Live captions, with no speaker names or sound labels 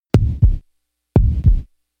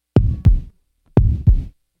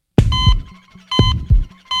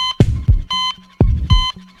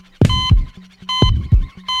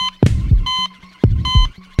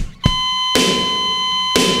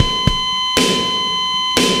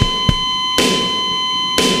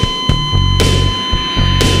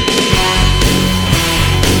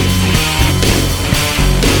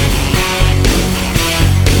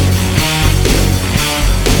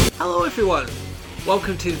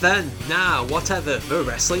Welcome to Then, Now, Whatever, the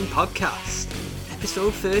Wrestling Podcast,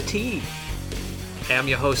 episode 13. I am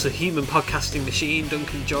your host, the human podcasting machine,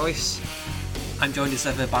 Duncan Joyce. I'm joined as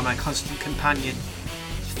ever by my constant companion,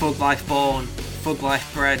 Thug Life born, Thug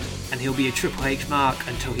Life bred, and he'll be a Triple H mark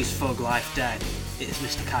until his Thug Life dead. It is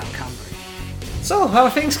Mr. Kyle Camberry. So, how are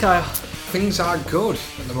things, Kyle? Things are good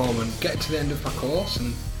at the moment. Getting to the end of my course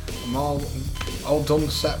and I'm all done,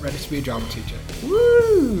 set, ready to be a drama teacher.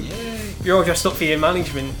 Woo! Yay! You're all dressed up for your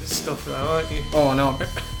management stuff now, aren't you? Oh no,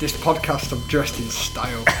 this podcast I'm dressed in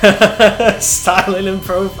style. Styling and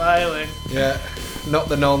profiling. Yeah, not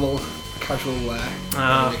the normal casual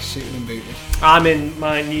wear. Suited and booted. I'm in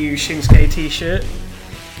my new Shinsuke t-shirt.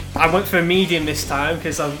 I went for a medium this time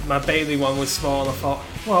because my Bailey one was small. I thought,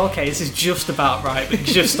 well, okay, this is just about right, but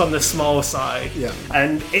just on the small side. Yeah.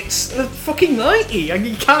 And it's a fucking 90, and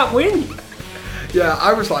you can't win. Yeah,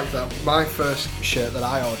 I was like that. My first shirt that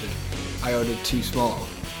I ordered too small,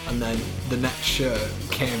 and then the next shirt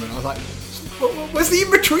came, and I was like, where's the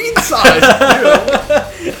in-between size?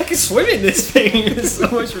 I can swim in this thing. There's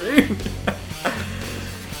so much room.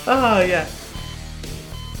 Oh, yeah.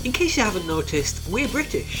 In case you haven't noticed, we're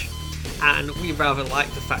British, and we rather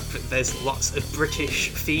like the fact that there's lots of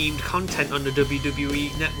British-themed content on the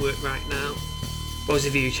WWE network right now. Those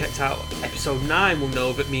of you who checked out episode 9 will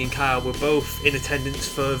know that me and Kyle were both in attendance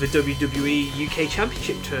for the WWE UK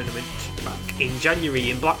Championship tournament back in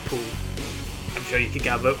January in Blackpool. I'm sure you can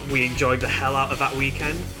gather we enjoyed the hell out of that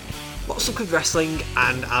weekend. Lots of good wrestling,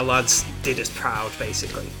 and our lads did us proud,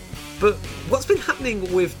 basically. But what's been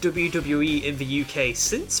happening with WWE in the UK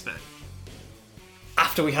since then?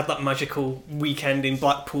 After we had that magical weekend in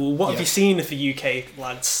Blackpool, what have you seen of the UK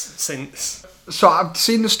lads since? So I've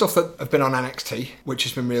seen the stuff that have been on NXT, which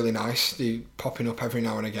has been really nice. They're popping up every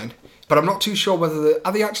now and again. But I'm not too sure whether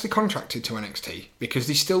are they actually contracted to NXT, because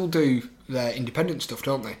they still do their independent stuff,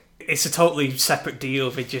 don't they? It's a totally separate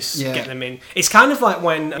deal. They just get them in. It's kind of like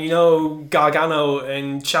when, Gargano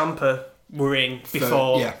and Ciampa were in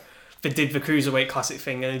before they did the Cruiserweight Classic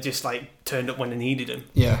thing, and they just turned up when they needed them.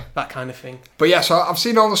 Yeah. That kind of thing. But yeah, so I've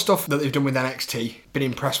seen all the stuff that they've done with NXT, been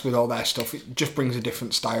impressed with all their stuff. It just brings a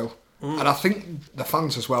different style. And I think the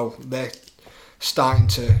fans as well, they're starting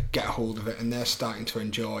to get a hold of it, and they're starting to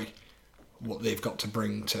enjoy what they've got to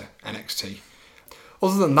bring to NXT.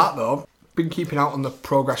 Other than that though, been keeping out on the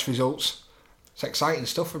Progress results. It's exciting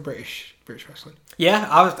stuff for British wrestling. Yeah,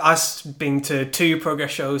 I've been to 2 Progress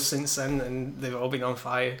shows since then, and they've all been on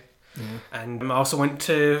fire. Yeah. And I also went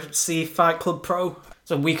to see Fight Club Pro.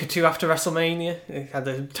 So a week or 2 after WrestleMania, they had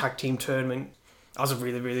a tag team tournament. That was a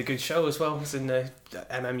really, really good show as well. It was in the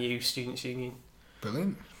MMU Students' Union.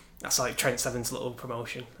 Brilliant. That's like Trent Seven's little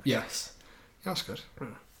promotion. Yes. That's good.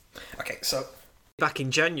 Okay, so back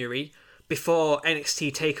in January, before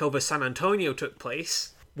NXT TakeOver San Antonio took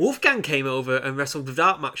place, Wolfgang came over and wrestled the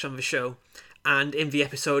dark match on the show. And in the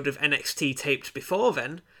episode of NXT taped before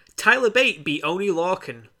then, Tyler Bate beat Oney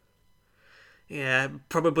Lorcan. Yeah,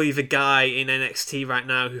 probably the guy in NXT right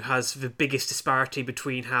now who has the biggest disparity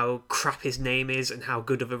between how crap his name is and how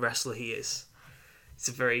good of a wrestler he is. He's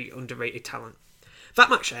a very underrated talent. That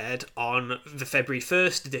match aired on the February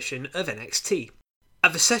 1st edition of NXT.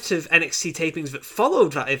 At the set of NXT tapings that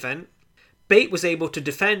followed that event, Bate was able to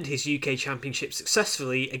defend his UK Championship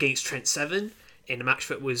successfully against Trent Seven in a match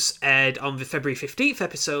that was aired on the February 15th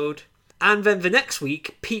episode, and then the next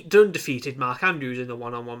week, Pete Dunne defeated Mark Andrews in a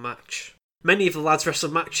one-on-one match. Many of the lads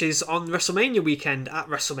wrestled matches on WrestleMania weekend at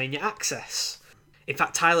WrestleMania Access. In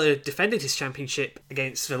fact, Tyler defended his championship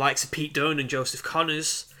against the likes of Pete Dunne and Joseph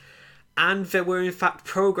Connors, and there were in fact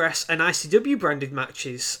Progress and ICW branded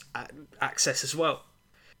matches at Access as well.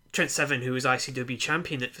 Trent Seven, who was ICW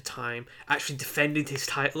champion at the time, actually defended his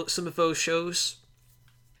title at some of those shows.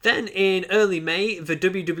 Then in early May, the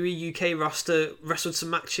WWE UK roster wrestled some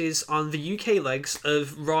matches on the UK legs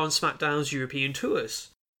of Raw and SmackDown's European tours.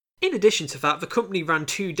 In addition to that, the company ran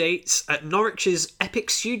 2 dates at Norwich's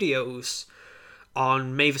Epic Studios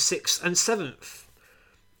on May the 6th and 7th,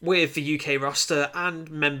 with the UK roster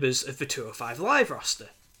and members of the 205 Live roster.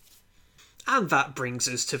 And that brings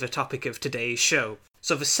us to the topic of today's show.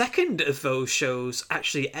 So the second of those shows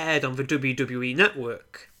actually aired on the WWE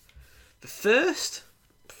network. The first?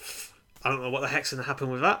 I don't know what the heck's going to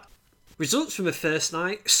happen with that. Results from the first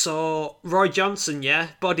night saw Roy Johnson,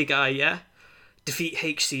 body guy, defeat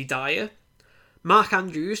HC Dyer, Mark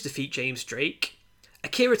Andrews defeat James Drake,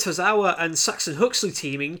 Akira Tozawa and Saxon Huxley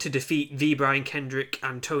teaming to defeat V. Brian Kendrick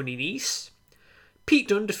and Tony Nese, Pete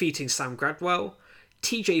Dunne defeating Sam Gradwell,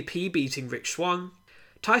 TJP beating Rich Swann,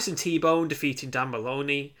 Tyson T-Bone defeating Dan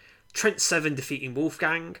Maloney, Trent Seven defeating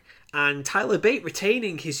Wolfgang, and Tyler Bate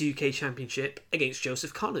retaining his UK Championship against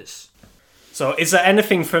Joseph Connors. So, is there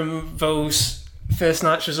anything from those first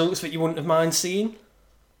night's results that you wouldn't have mind seeing?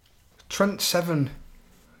 Trent Seven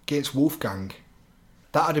against Wolfgang.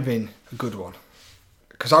 That'd have been a good one.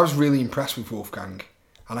 Because I was really impressed with Wolfgang.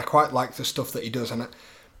 And I quite like the stuff that he does. And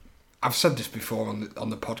I've said this before on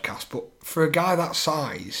the podcast, but for a guy that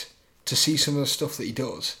size, to see some of the stuff that he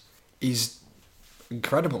does is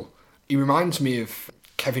incredible. He reminds me of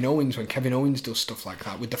Kevin Owens when Kevin Owens does stuff like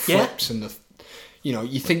that with the flips and the... You know,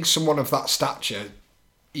 you think someone of that stature,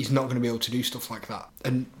 he's not going to be able to do stuff like that.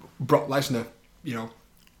 And Brock Lesnar,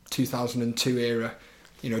 2002 era,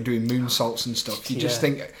 doing moonsaults and stuff. You just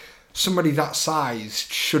think somebody that size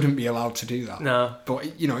shouldn't be allowed to do that. No. But,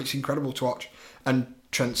 it's incredible to watch. And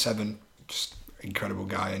Trent Seven, just incredible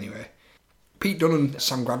guy anyway. Pete Dunne and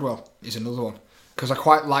Sam Gradwell is another one. Because I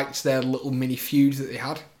quite liked their little mini feud that they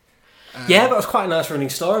had. That was quite a nice running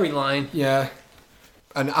storyline. Yeah.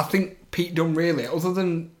 And I think Pete Dunne really, other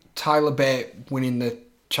than Tyler Bate winning the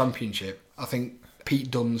championship, I think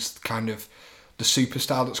Pete Dunne's kind of the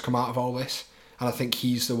superstar that's come out of all this. And I think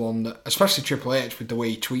he's the one that, especially Triple H with the way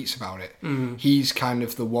he tweets about it, he's kind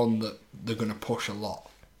of the one that they're going to push a lot.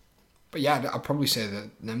 But yeah, I'd probably say that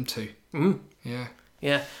them two. Yeah.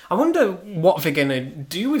 Yeah. I wonder what they're going to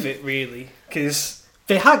do with it, really. Because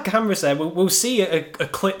they had cameras there. We'll see a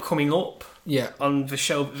clip coming up on the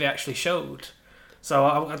show that they actually showed. So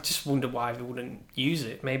I just wonder why they wouldn't use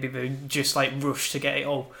it. Maybe they just rush to get it.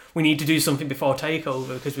 Oh, we need to do something before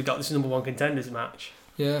TakeOver because we got this number one contenders match.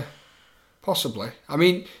 Yeah, possibly. I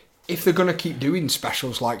mean, if they're going to keep doing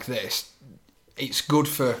specials like this, it's good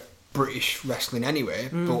for British wrestling anyway.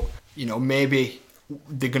 But maybe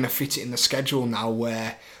they're going to fit it in the schedule now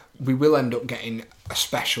where we will end up getting a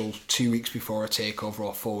special 2 weeks before a TakeOver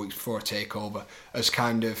or 4 weeks before a TakeOver as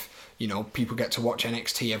kind of people get to watch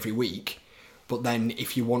NXT every week. But then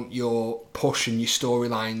if you want your push and your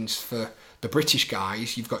storylines for the British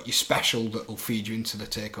guys, you've got your special that will feed you into the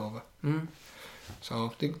TakeOver. So I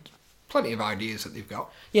think plenty of ideas that they've got.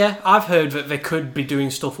 Yeah, I've heard that they could be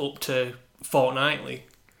doing stuff up to fortnightly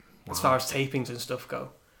as far as tapings and stuff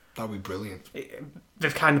go. That'd be brilliant.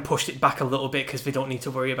 They've kind of pushed it back a little bit because they don't need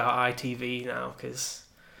to worry about ITV now because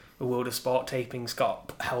the World of Sport tapings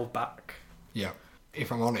got held back. Yeah. If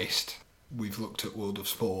I'm honest, we've looked at World of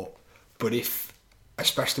Sport. But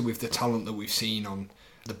especially with the talent that we've seen on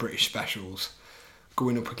the British specials,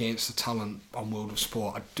 going up against the talent on World of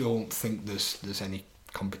Sport, I don't think there's any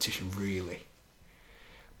competition really.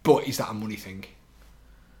 But is that a money thing?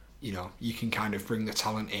 You can kind of bring the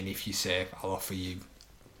talent in if you say, I'll offer you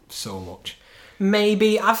so much.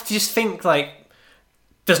 Maybe. I just think,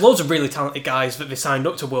 there's loads of really talented guys that they signed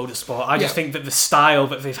up to World of Sport. I just think that the style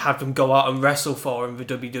that they've had them go out and wrestle for in the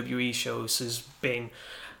WWE shows has been...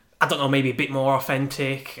 I don't know, maybe a bit more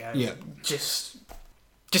authentic. Just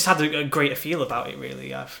had a greater feel about it,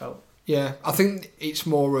 really, I felt. Yeah, I think it's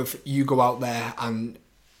more of you go out there and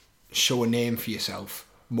show a name for yourself,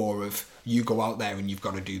 more of you go out there and you've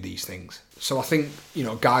got to do these things. So I think,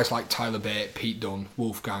 guys like Tyler Bate, Pete Dunne,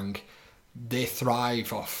 Wolfgang, they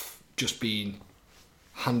thrive off just being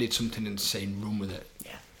handed something and saying run with it.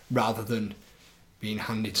 Yeah. Rather than being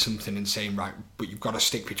handed something and saying, right, but you've got to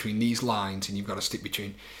stick between these lines and you've got to stick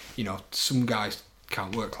between... some guys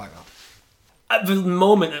can't work like that. At the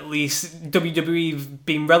moment, at least, WWE have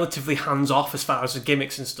been relatively hands-off as far as the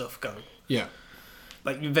gimmicks and stuff go. Yeah.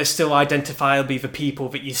 They're still identifiably the people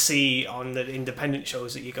that you see on the independent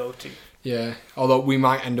shows that you go to. Yeah, although we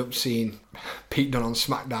might end up seeing Pete Dunne on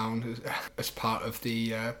SmackDown as part of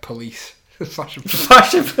the police. Fashion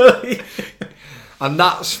Police. And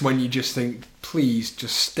that's when you just think, please,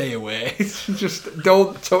 just stay away. Just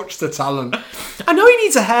don't touch the talent. I know he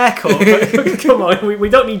needs a haircut, but come on, we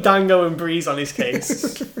don't need Dango and Breeze on his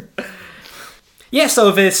case.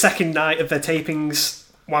 So the second night of their tapings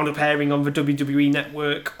wound up airing on the WWE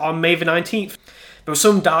Network on May the 19th. There were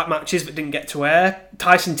some dark matches that didn't get to air.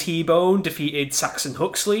 Tyson T-Bone defeated Saxon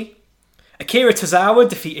Huxley. Akira Tozawa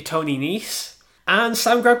defeated Tony Nese. And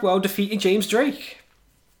Sam Gradwell defeated James Drake.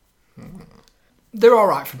 They're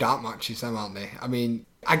alright for dark matches, them, aren't they? I mean,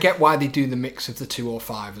 I get why they do the mix of the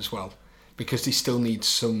 205 as well, because they still need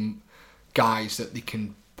some guys that they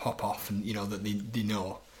can pop off and, that they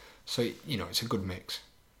know. So, it's a good mix.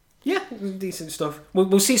 Yeah, decent stuff.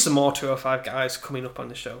 We'll see some more 205 guys coming up on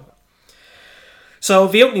the show. So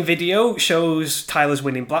the opening video shows Tyler's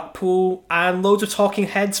win in Blackpool, and loads of talking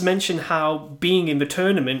heads mention how being in the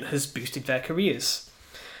tournament has boosted their careers.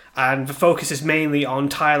 And the focus is mainly on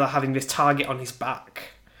Tyler having this target on his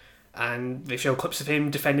back. And they show clips of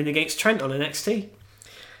him defending against Trent on NXT.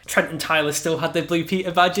 Trent and Tyler still had their Blue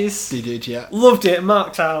Peter badges. They did, yeah. Loved it,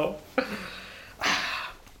 marked out.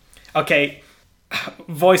 Okay,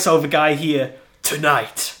 voiceover guy here.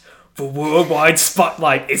 Tonight, the worldwide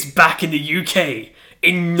spotlight is back in the UK,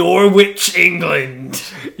 in Norwich, England.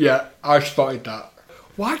 Yeah, I spotted that.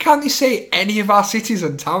 Why can't they say any of our cities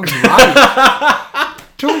and towns right?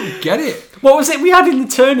 Don't get it. What was it we had in the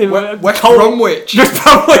tournament? West Bromwich. West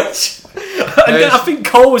Bromwich. And then I think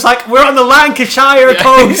Cole was like, we're on the Lancashire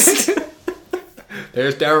coast.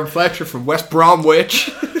 There's Darren Fletcher from West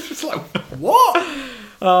Bromwich. It's like,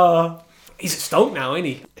 what? He's at Stoke now, isn't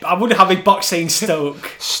he? I wouldn't have a box saying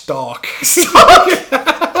Stoke. Stock.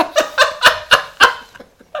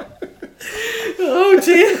 Oh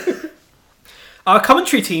dear. Our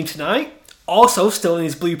commentary team tonight, also still in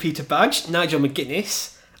his Blue Peter badge, Nigel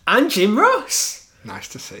McGuinness and Jim Ross. Nice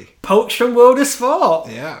to see. Poached from World of Sport.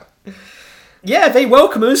 Yeah. Yeah, they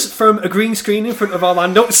welcome us from a green screen in front of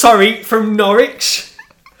Orlando. Sorry, from Norwich.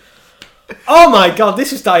 Oh my god,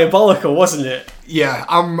 this was diabolical, wasn't it? Yeah,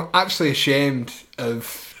 I'm actually ashamed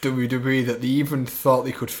of WWE that they even thought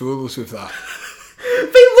they could fool us with that.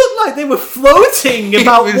 They looked like they were floating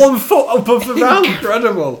about 1 foot above the ramp.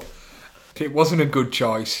 Incredible. It wasn't a good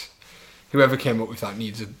choice. Whoever came up with that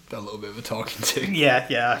needs a little bit of a talking to.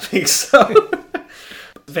 Yeah, I think so.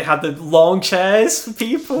 They had the long chairs for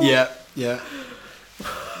people. Yeah.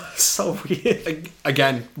 So weird.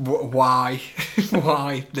 Again, why?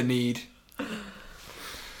 Why the need?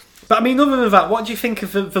 But I mean, other than that, what do you think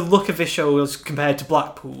of the look of this show as compared to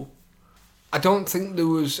Blackpool? I don't think there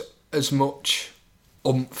was as much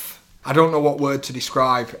oomph. I don't know what word to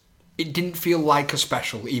describe. It didn't feel like a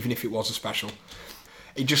special, even if it was a special.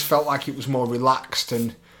 It just felt like it was more relaxed,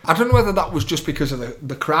 and I don't know whether that was just because of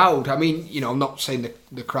the crowd. I mean, I'm not saying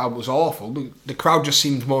the crowd was awful. The crowd just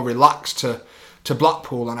seemed more relaxed to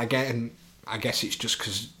Blackpool, and I guess it's just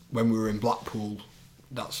because when we were in Blackpool,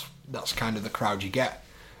 that's kind of the crowd you get.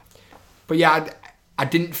 But yeah, I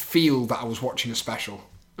didn't feel that I was watching a special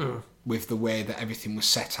with the way that everything was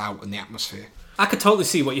set out and the atmosphere. I could totally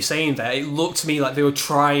see what you're saying there. It looked to me like they were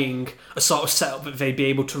trying a sort of setup that they'd be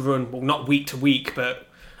able to run, well, not week to week, but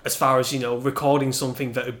as far as, recording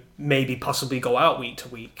something that would maybe possibly go out week to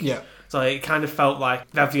week. Yeah. So it kind of felt like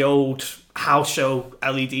they have the old house show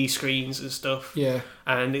LED screens and stuff. Yeah.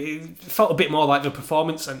 And it felt a bit more like the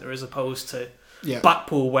performance centre as opposed to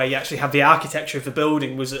Blackpool, where you actually have the architecture of the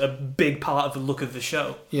building was a big part of the look of the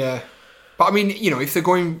show. Yeah. But I mean, if they're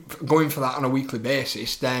going for that on a weekly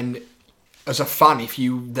basis, then as a fan, if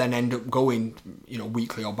you then end up going,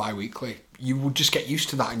 weekly or bi-weekly, you would just get used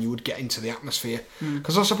to that and you would get into the atmosphere.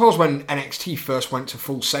 Because I suppose when NXT first went to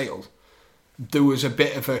Full Sail, there was a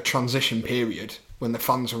bit of a transition period when the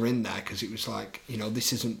fans were in there, because it was like,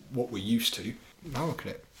 this isn't what we're used to. Now look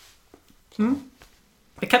at it. So.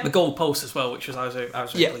 They kept the goal post as well, which I was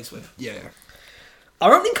very pleased with. Yeah.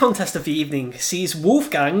 Our opening contest of the evening sees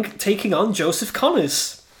Wolfgang taking on Joseph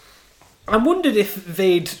Connors. I wondered if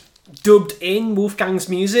they'd dubbed in Wolfgang's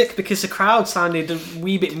music because the crowd sounded a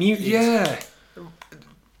wee bit muted. Yeah.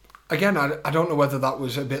 Again, I don't know whether that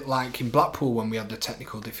was a bit like in Blackpool when we had the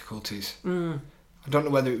technical difficulties. I don't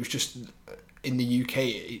know whether it was just in the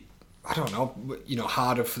UK, I don't know,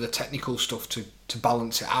 harder for the technical stuff to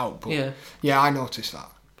balance it out. But yeah, I noticed that.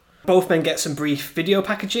 Both men get some brief video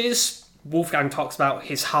packages. Wolfgang talks about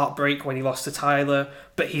his heartbreak when he lost to Tyler,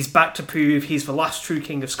 but he's back to prove he's the last true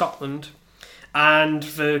king of Scotland. And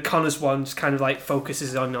the Connors one just kind of like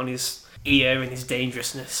focuses on his ear and his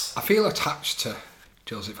dangerousness. I feel attached to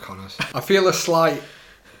Joseph Connors. I feel a slight,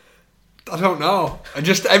 I don't know.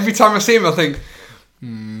 Every time I see him I think,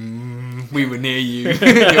 we were near you,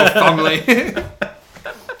 your family.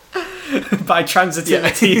 By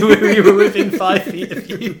transitivity, we were within 5 feet of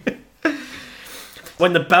you.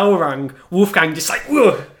 When the bell rang, Wolfgang just like,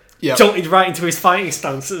 whoa, jolted right into his fighting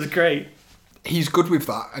stance. It was great. He's good with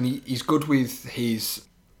that, and he's good with his,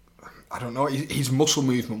 his muscle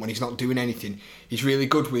movement when he's not doing anything. He's really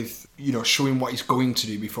good with, showing what he's going to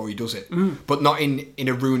do before he does it, but not in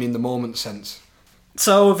a ruining the moment sense.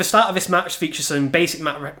 So the start of this match features some basic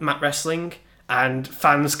mat wrestling, and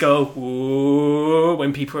fans go, whoa,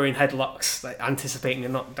 when people are in headlocks, like anticipating a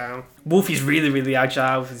knockdown. Wolfie's really, really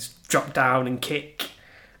agile with his drop down and kick,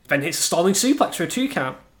 then hits a stalling suplex for a 2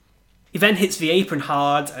 count. He then hits the apron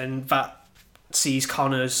hard, and that sees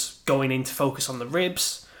Connors going in to focus on the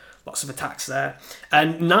ribs. Lots of attacks there.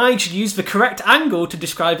 And Nigel used the correct angle to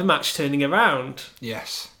describe the match turning around.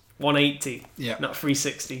 Yes. 180. Yeah. Not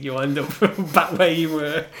 360. You'll end up back where you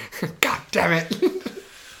were. God damn it.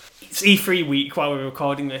 It's E3 week while we're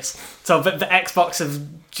recording this. So the Xbox have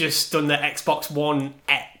just done the Xbox One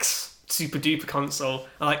X super duper console.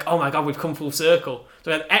 And like, oh my god, we've come full circle.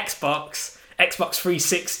 So we had Xbox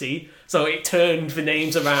 360, so it turned the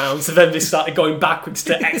names around, so then they started going backwards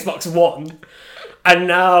to Xbox One. And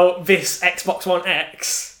now this Xbox One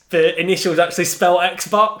X, the initials actually spell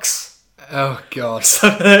Xbox. Oh, God. So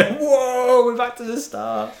whoa, we're back to the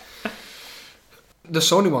start. The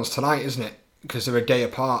Sony one's tonight, isn't it? Because they're a day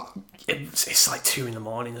apart. It's like 2 a.m.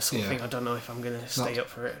 or something. Yeah. I don't know if I'm going to stay up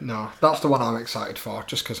for it. No, that's the one I'm excited for,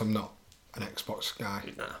 just because I'm not an Xbox guy.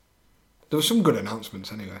 Nah. There were some good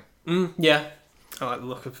announcements anyway. Yeah. I like the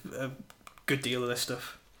look of a good deal of this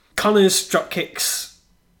stuff. Connors drop kicks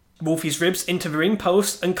Wolfie's ribs into the ring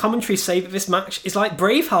post, and commentary say that this match is like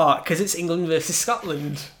Braveheart because it's England versus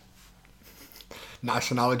Scotland.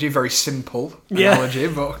 Nice analogy, very simple analogy,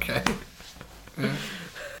 but okay. Yeah.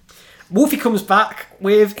 Wolfie comes back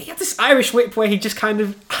with... He had this Irish whip where he just kind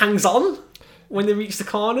of hangs on when they reach the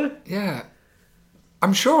corner. Yeah.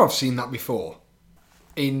 I'm sure I've seen that before.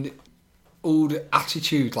 In old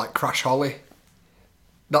Attitude, like Crash Holly.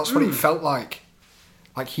 That's what it felt like.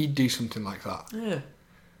 Like he'd do something like that. Yeah.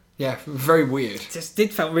 Yeah, very weird. It just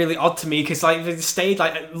did felt really odd to me because like, they stayed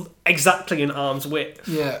like exactly in arm's width.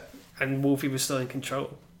 Yeah. And Wolfie was still in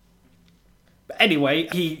control. But anyway,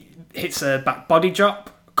 he hits a back body drop,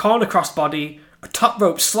 corner crossbody, a top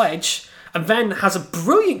rope sledge, and then has a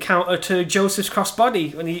brilliant counter to Joseph's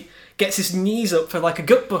crossbody when he gets his knees up for like a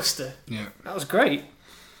gut buster. Yeah. That was great.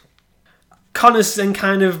 Connors then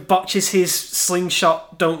kind of botches his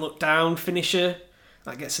slingshot don't look down finisher.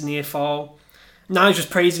 That gets a near fall. Nigel's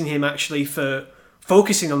praising him actually for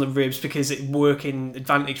focusing on the ribs because it working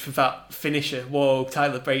advantage for that finisher. Whoa,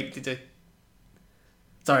 Tyler Bate did a...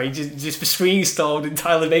 Sorry, just the screen stalled and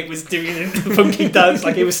Tyler Bate was doing a funky dance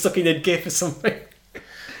like he was stuck in a gif or something.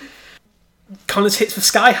 Connors hits for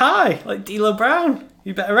sky high, like D'Lo Brown.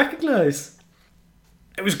 You better recognise.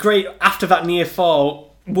 It was great after that near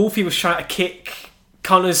fall. Wolfie was trying to kick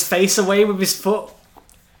Connors' face away with his foot.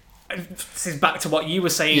 This is back to what you were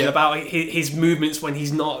saying about his movements when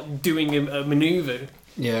he's not doing a manoeuvre.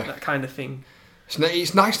 Yeah. That kind of thing.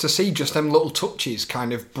 It's nice to see just them little touches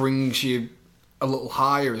kind of brings you a little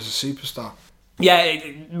higher as a superstar. Yeah,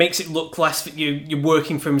 it makes it look less that you're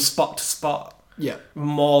working from spot to spot. Yeah.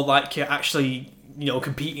 More like you're actually,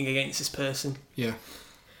 competing against this person. Yeah.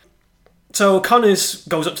 So Connors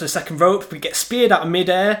goes up to the second rope, but gets speared out of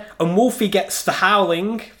midair, and Wolfie gets the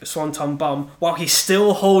howling, the Swanton Bomb, while he's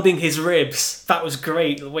still holding his ribs. That was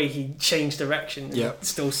great, the way he changed direction and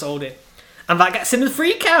still sold it. And that gets him the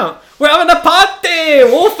 3 count. We're having a party!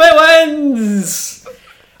 Wolfie wins!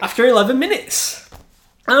 After 11 minutes.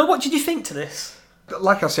 What did you think to this?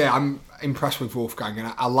 Like I say, I'm impressed with Wolfgang,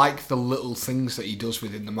 and I like the little things that he does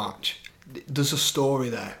within the match. There's a story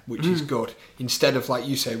there, which is good. Instead of, like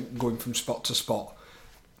you say, going from spot to spot.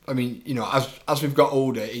 I mean, as we've got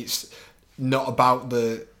older, it's not about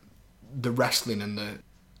the wrestling and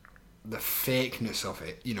the fakeness of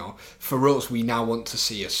it. For us, we now want to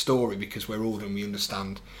see a story because we're older and we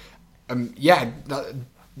understand.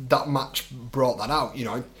 That match brought that out.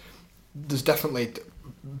 There's definitely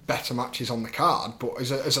better matches on the card, but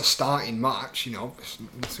as a starting match, there's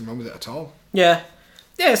nothing wrong with it at all. Yeah.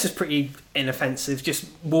 Yeah, it's just pretty inoffensive. Just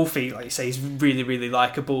Wolfie, like you say, he's really, really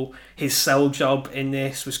likeable. His sell job in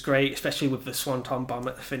this was great, especially with the Swanton Bomb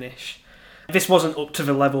at the finish. This wasn't up to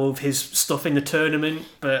the level of his stuff in the tournament,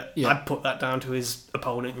 but I'd put that down to his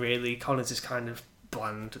opponent, really. Connors is kind of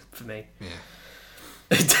bland for me.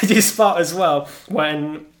 Yeah. Did you spot as well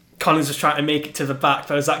when Connors was trying to make it to the back,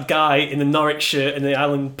 there was that guy in the Norwich shirt and the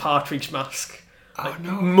Alan Partridge mask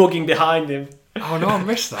mugging behind him. Oh no, I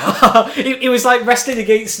missed that. He was like wrestling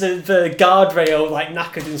against the guardrail, like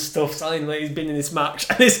knackered and stuff, sounding like he's been in this match.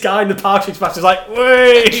 And this guy in the Partridge match was like,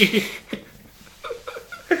 "Way!"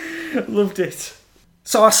 Loved it.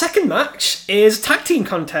 So our second match is tag team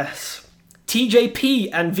contest.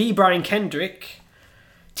 TJP and V. Brian Kendrick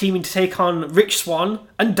teaming to take on Rich Swann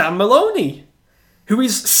and Dan Maloney, who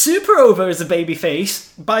is super over as a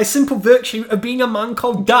babyface by simple virtue of being a man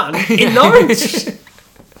called Dan in Norwich.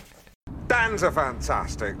 Dan's a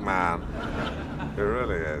fantastic man. He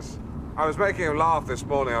really is. I was making him laugh this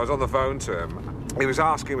morning. I was on the phone to him. He was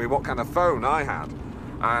asking me what kind of phone I had.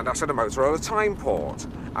 And I said a Motorola Timeport.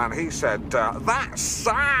 And he said, that's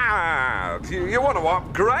sad. You want to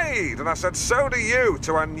upgrade. And I said, so do you,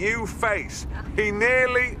 to a new face. He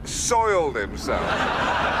nearly soiled himself.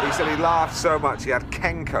 He said he laughed so much he had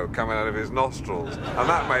Kenko coming out of his nostrils. And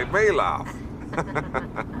that made me laugh.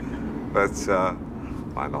 But,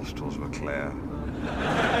 my nostrils were clear.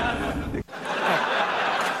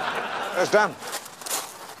 There's Dan.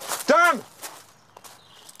 Dan!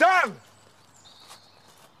 Dan!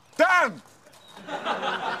 Dan!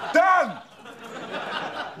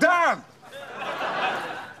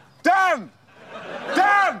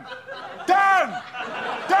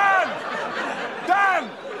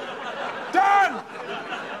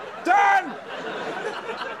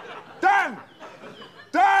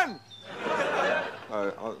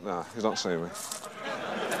 No, he's not seeing me.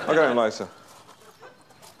 I'll get him later.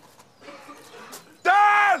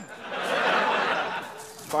 Dan!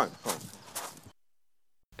 Fine.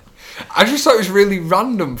 I just thought it was really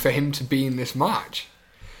random for him to be in this match.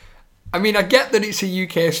 I mean, I get that it's a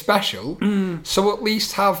UK special, so at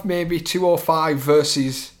least have maybe 205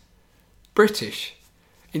 versus British.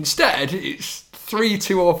 Instead, it's 3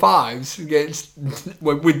 205s against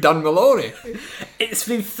with Dan Maloney. It's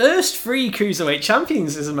the first 3 Cruiserweight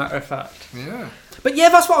champions, as a matter of fact. Yeah. But yeah,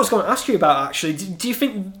 that's what I was going to ask you about, actually. Do you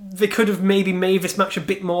think they could have maybe made this match a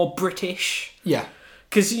bit more British? Yeah.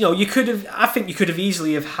 Because, I think you could have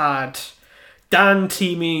easily have had Dan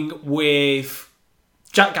teaming with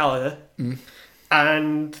Jack Gallagher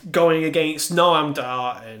and going against Noam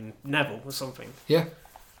Dar and Neville or something. Yeah.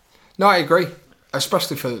 No, I agree.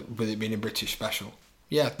 Especially with it being a British special.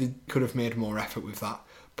 Yeah, they could have made more effort with that.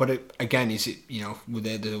 But were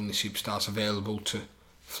they the only superstars available to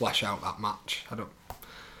flesh out that match? I don't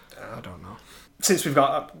know. Since we've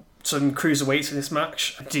got some cruiserweights in this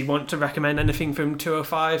match, do you want to recommend anything from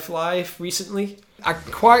 205 Live recently? I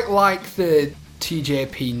quite like the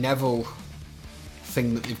TJP Neville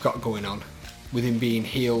thing that they've got going on, with him being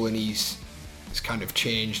heel and he's kind of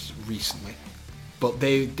changed recently. But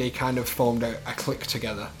they kind of formed a clique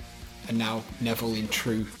together, and now Neville, in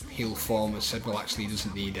true heel form, has said, well, actually, he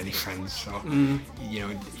doesn't need any friends, so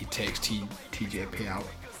he takes TJP out.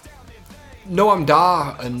 Noam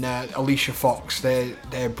Dar and Alicia Fox,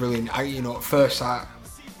 they're brilliant. At first,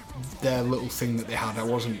 their little thing that they had, I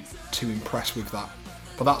wasn't too impressed with that,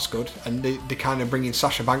 but that's good. And they kind of bringing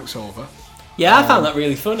Sasha Banks over. Yeah, I found that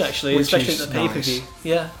really fun, actually, especially at the pay-per-view. Nice.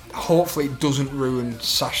 Yeah. Hopefully it doesn't ruin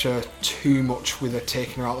Sasha too much with her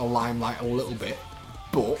taking her out of the limelight a little bit,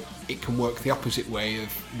 but it can work the opposite way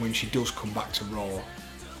of when she does come back to Raw.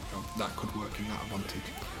 That could work in that advantage.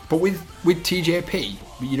 But with TJP,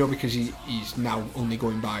 because he's now only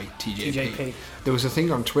going by TJP, there was a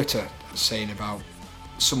thing on Twitter saying about,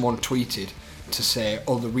 someone tweeted to say,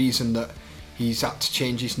 the reason that he's had to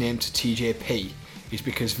change his name to TJP is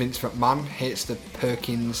because Vince McMahon hates the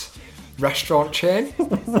Perkins restaurant chain.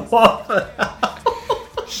 What the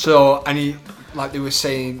hell? So, and they were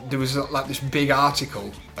saying, there was this big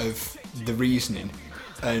article of the reasoning,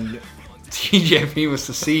 and TJP must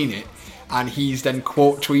have seen it, and he's then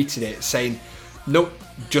quote tweeted it saying, nope,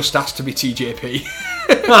 just has to be TJP.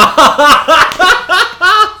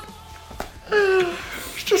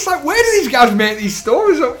 Just like, where do these guys make these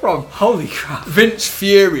stories up from? Holy crap. Vince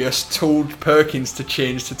Furious told Perkins to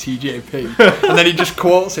change to TJP. And then he just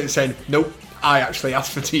quotes it saying, nope, I actually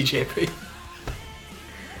asked for TJP.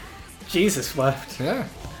 Jesus wept. Yeah.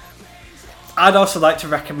 I'd also like to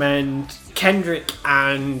recommend Kendrick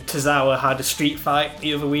and Tozawa had a street fight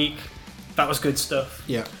the other week. That was good stuff.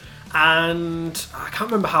 Yeah. And I can't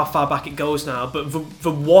remember how far back it goes now, but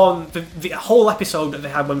the whole episode that they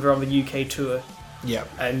had when they were on the UK tour. Yeah.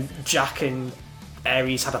 And Jack and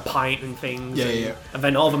Aries had a pint and things. Yeah. And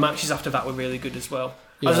then all the matches after that were really good as well.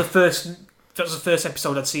 Yeah. That was the first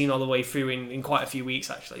episode I'd seen all the way through in quite a few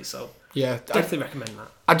weeks, actually. So yeah, definitely recommend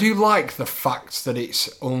that. I do like the fact that it's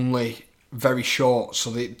only very short,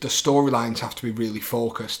 so the storylines have to be really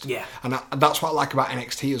focused. Yeah. And that's what I like about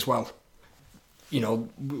NXT as well.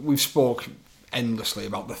 We've spoke endlessly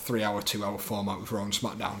about the 3-hour, 2-hour format with Raw and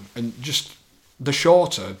SmackDown, and just the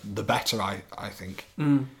shorter, the better, I think.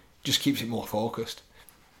 Just keeps it more focused.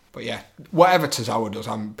 But yeah, whatever Tozawa does,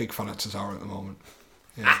 I'm a big fan of Tozawa at the moment.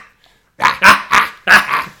 Yeah.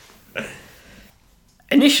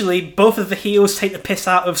 Initially, both of the heels take the piss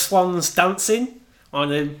out of Swan's dancing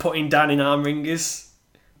on putting Dan in arm ringers.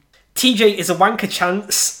 TJ is a wanker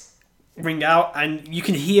chance ring out, and you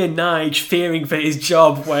can hear Nige fearing for his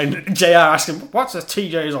job when JR asks him, what's a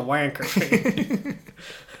TJ is a wanker thing?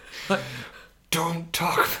 Don't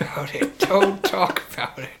talk about it. Don't talk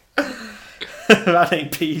about it. That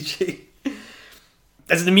ain't PG.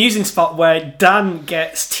 There's an amusing spot where Dan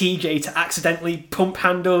gets TJ to accidentally pump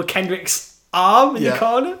handle Kendrick's arm in the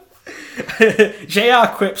corner. JR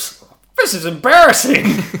quips, this is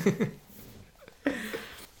embarrassing.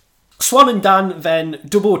 Swan and Dan then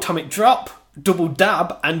double atomic drop, double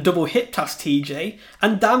dab, and double hip toss TJ,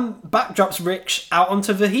 and Dan backdrops Rich out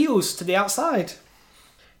onto the heels to the outside.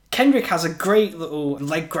 Kendrick has a great little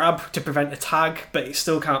leg grab to prevent a tag, but it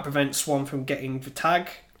still can't prevent Swan from getting the tag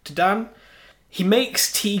to Dan. He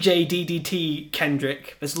makes TJ DDT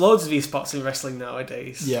Kendrick. There's loads of these spots in wrestling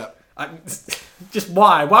nowadays. Yeah. Just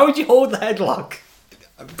why? Why would you hold the headlock?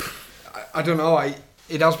 I don't know.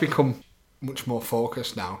 It has become much more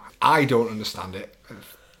focused now. I don't understand it. It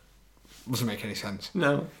doesn't make any sense.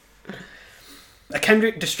 No. A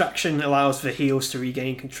Kendrick distraction allows the heels to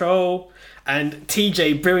regain control, and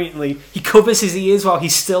TJ brilliantly, he covers his ears while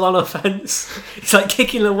he's still on offense. He's like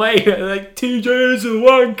kicking away, like, TJ is a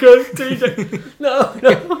wanker, TJ.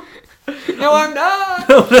 No. No, I'm not.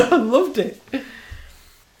 No, I loved it.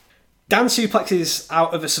 Dan suplexes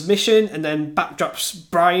out of a submission and then backdrops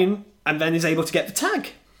Bryan and then is able to get the tag.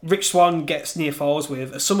 Rich Swann gets near falls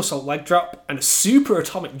with a somersault leg drop and a super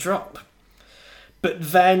atomic drop.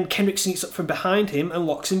 But then Kendrick sneaks up from behind him and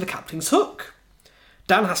locks in the captain's hook.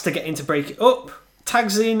 Dan has to get in to break it up,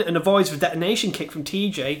 tags in and avoids the detonation kick from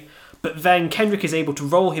TJ, but then Kendrick is able to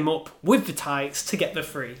roll him up with the tights to get the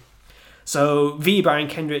free. So Brian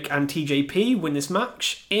Kendrick and TJP win this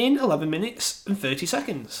match in 11 minutes and 30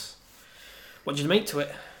 seconds. What did you make to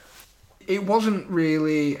it? It wasn't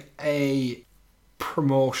really a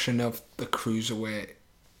promotion of the cruiserweight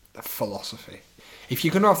philosophy. If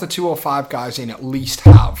you're going to have the 205 guys in, at least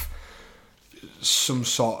have some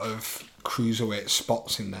sort of cruiserweight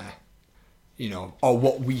spots in there, you know, or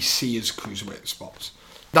what we see as cruiserweight spots.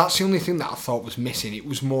 That's the only thing that I thought was missing. It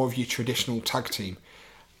was more of your traditional tag team.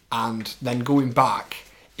 And then going back,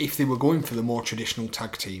 if they were going for the more traditional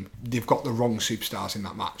tag team, they've got the wrong superstars in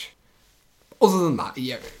that match. Other than that,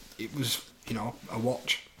 yeah, it was, you know, a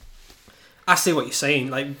watch. I see what you're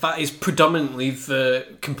saying. Like, that is predominantly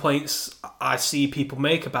the complaints I see people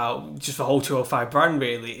make about just the whole 205 brand,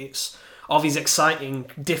 really. It's all these exciting,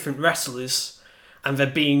 different wrestlers, and they're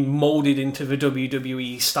being moulded into the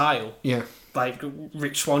WWE style. Yeah. Like,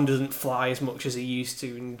 Rich Swann doesn't fly as much as he used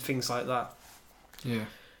to, and things like that. Yeah.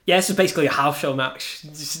 Yeah, this is basically a house show match.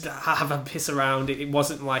 Just have a piss around. It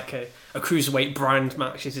wasn't like a cruiserweight brand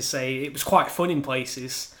match, as you say. It was quite fun in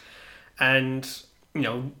places. And, you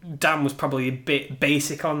know, Dan was probably a bit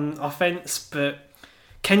basic on offense, but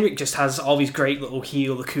Kendrick just has all these great little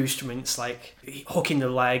heel accoutrements, like hooking the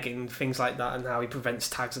leg and things like that, and how he prevents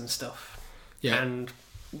tags and stuff. Yeah. And,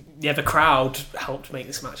 yeah, the crowd helped make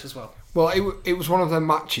this match as well. Well, it was one of them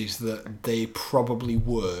matches that they probably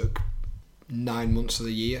work 9 months of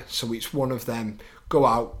the year, so it's one of them, go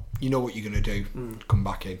out, you know what you're going to do, come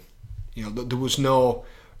back in. You know, there was no,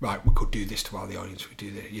 right, we could do this to our the audience, we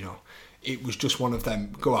do this, you know. It was just one of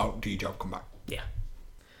them, go out, do your job, come back. Yeah.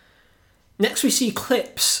 Next we see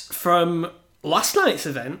clips from last night's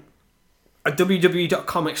event, a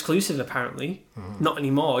WWE.com exclusive apparently, not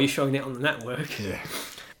anymore, you're showing it on the network. Yeah.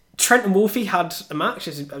 Trent and Wolfie had a match,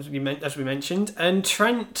 as we mentioned, and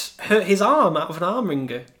Trent hurt his arm out of an arm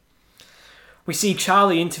wringer. We see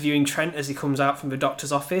Charlie interviewing Trent as he comes out from the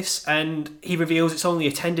doctor's office, and he reveals it's only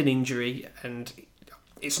a tendon injury and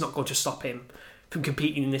it's not going to stop him from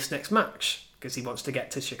competing in this next match because he wants to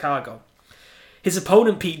get to Chicago. His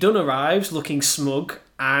opponent Pete Dunne arrives looking smug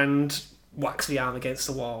and whacks the arm against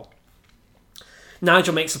the wall.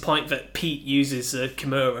 Nigel makes the point that Pete uses a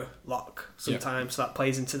Kimura lock sometimes, so that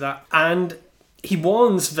plays into that. And he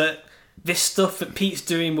warns that this stuff that Pete's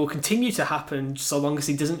doing will continue to happen so long as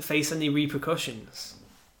he doesn't face any repercussions.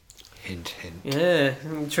 Hint, hint. Yeah,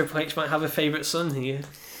 Triple H might have a favourite son here.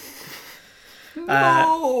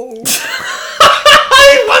 No!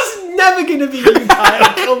 It was never going to be you,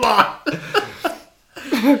 Kyle, come on!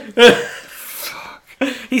 Fuck.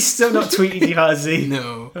 He's still not tweeting you, has he?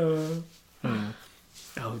 No.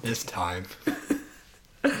 Oh, this time.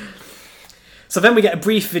 So then we get a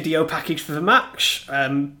brief video package for the match.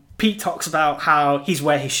 Pete talks about how he's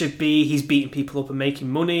where he should be, he's beating people up and making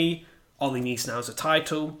money, all he needs now is a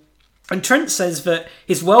title. And Trent says that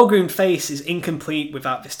his well-groomed face is incomplete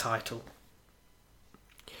without this title.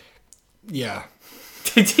 Yeah.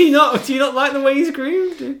 Do you not like the way he's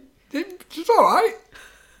groomed? It's alright.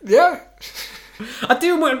 Yeah. I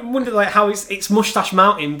do wonder like how it's Mustache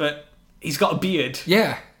Mountain, but he's got a beard.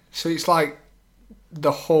 Yeah. So it's like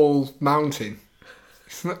the whole mountain.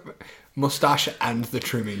 Moustache and the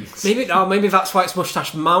trimmings. Maybe that's why it's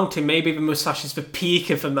Mustache Mountain. Maybe the moustache is the peak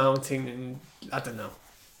of the mountain, and I don't know.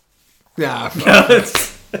 Yeah.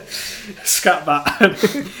 Scrap that.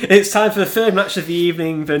 It's time for the third match of the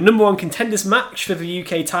evening, the number one contenders match for the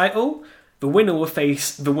UK title. The winner will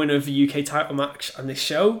face the winner of the UK title match on this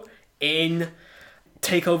show in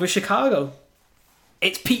TakeOver Chicago.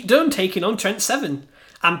 It's Pete Dunne taking on Trent Seven.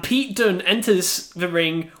 And Pete Dunne enters the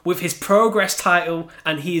ring with his Progress title,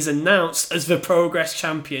 and he is announced as the Progress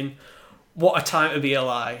champion. What a time to be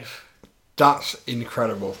alive. That's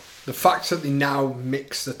incredible. The fact that they now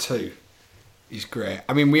mix the two is great.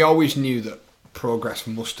 I mean, we always knew that Progress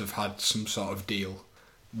must have had some sort of deal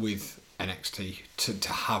with NXT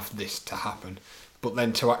to have this to happen. But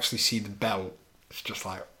then to actually see the belt, it's just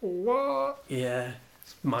like, what? Yeah,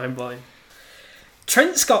 it's mind-blowing.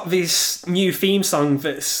 Trent's got this new theme song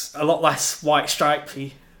that's a lot less white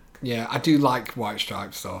stripey. Yeah, I do like White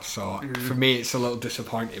Stripes though, so for me it's a little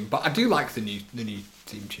disappointing. But I do like the new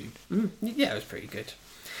theme tune. Yeah, it was pretty good.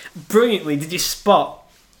 Brilliantly, did you spot?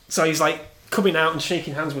 So he's like coming out and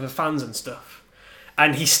shaking hands with the fans and stuff,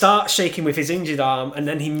 and he starts shaking with his injured arm, and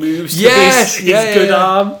then he moves to his good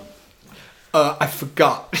arm. I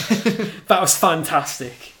forgot. That was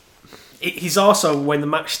fantastic. He's also, when the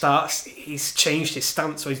match starts, he's changed his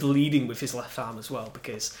stance, so he's leading with his left arm as well,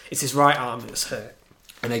 because it's his right arm that's hurt.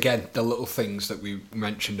 And again, the little things that we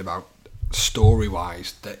mentioned about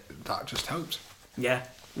story-wise, that just helps. Yeah,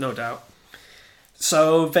 no doubt.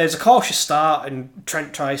 So there's a cautious start, and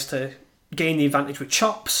Trent tries to gain the advantage with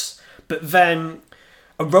chops, but then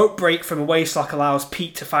a rope break from a waistlock allows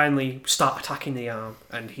Pete to finally start attacking the arm,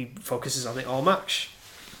 and he focuses on it all match.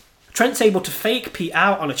 Trent's able to fake Pete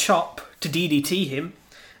out on a chop to DDT him,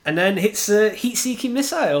 and then hits a heat-seeking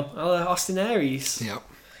missile, a la Austin Aries. Yep.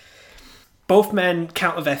 Both men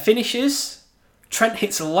counter their finishes. Trent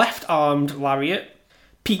hits a left-armed lariat.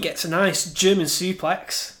 Pete gets a nice German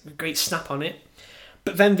suplex, a great snap on it.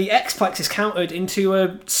 But then the X-Plex is countered into a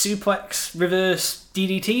suplex reverse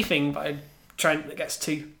DDT thing by Trent that gets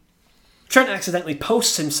 2. Trent accidentally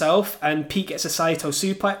posts himself, and Pete gets a Saito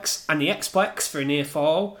suplex and the X-Plex for a near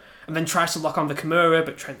fall, and then tries to lock on the Kimura,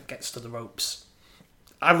 but Trent gets to the ropes.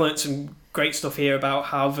 I've learnt some great stuff here about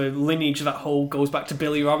how the lineage of that hold goes back to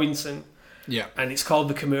Billy Robinson. Yeah. And it's called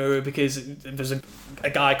the Kimura because there's a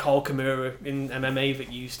guy called Kimura in MMA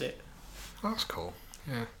that used it. That's cool.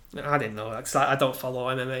 Yeah. I didn't know that, 'cause I don't follow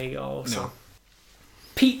MMA or so. No.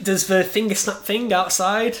 Pete does the finger snap thing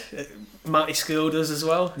outside. Marty Scurll does as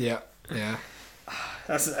well. Yeah. Yeah.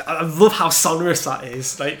 I love how sonorous that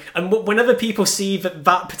is. Like, and whenever people see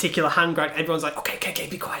that particular hand grab, everyone's like, okay,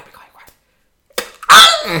 be quiet.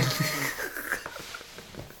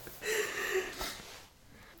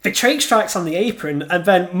 The Trach strikes on the apron, and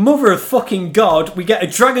then, mother of fucking God, we get a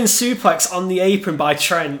dragon suplex on the apron by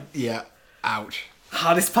Trent. Yeah. Ouch.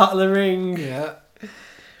 Hardest part of the ring. Yeah.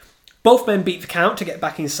 Both men beat the count to get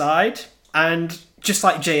back inside, and just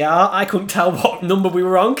like JR, I couldn't tell what number we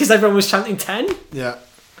were on because everyone was chanting 10. Yeah.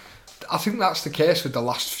 I think that's the case with the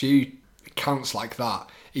last few counts like that,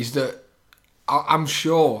 is that I'm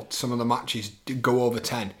sure some of the matches go over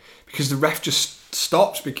 10 because the ref just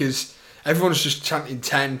stops because everyone's just chanting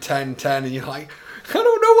 10, 10, 10, and you're like, I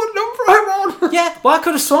don't know what number I'm on. Yeah, well, I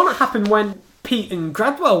could have sworn it happened when Pete and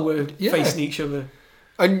Gradwell were facing each other.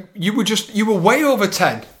 And you were way over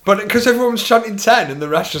 10, but because everyone was chanting 10 and the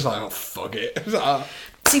rest just like, oh, fuck it.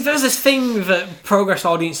 See, there's this thing that Progress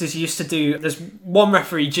audiences used to do. There's one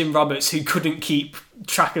referee, Jim Roberts, who couldn't keep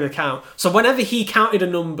track of the count. So whenever he counted a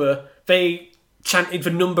number, they chanted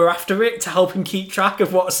the number after it to help him keep track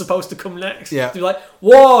of what was supposed to come next. Yeah. They'd be like,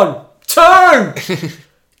 1, 2,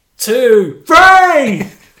 2, 3!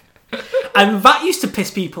 And that used to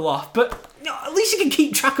piss people off, but at least you can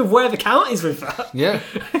keep track of where the count is with that. Yeah.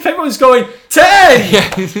 If everyone's going,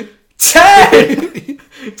 10! 10!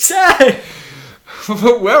 10!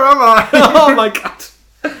 Where am I? Oh my God.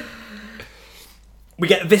 We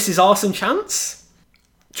get This Is Awesome chance.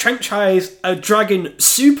 Trent tries a dragon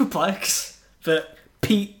superplex that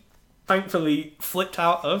Pete thankfully flipped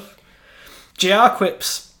out of. JR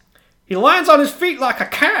quips, he lands on his feet like a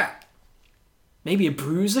cat. Maybe a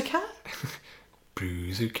bruiser cat?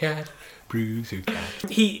 Bruiser cat.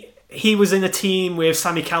 He was in a team with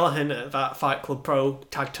Sami Callihan at that Fight Club Pro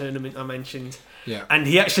tag tournament I mentioned. Yeah. And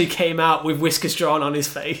he actually came out with whiskers drawn on his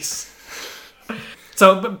face.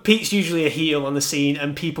 So Pete's usually a heel on the scene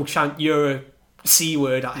and people chant, you're a C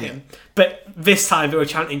word at him. Yeah. But this time they were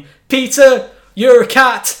chanting, Peter, you're a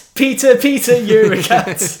cat. Peter, you're a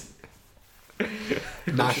cat.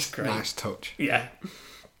 Nice touch. Yeah.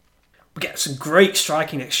 We get some great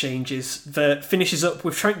striking exchanges that finishes up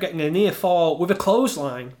with Trent getting a near fall with a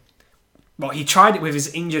clothesline. Well, he tried it with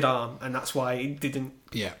his injured arm, and that's why he didn't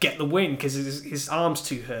get the win, because his arm's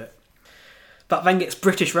too hurt. That then gets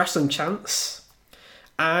British wrestling chance,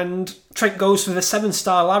 and Trent goes for the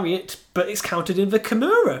 7-star lariat, but it's counted in the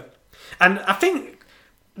Kimura. And I think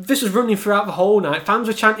this was running throughout the whole night. Fans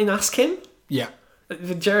were chanting, ask him. Yeah.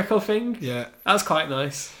 The Jericho thing. Yeah. That was quite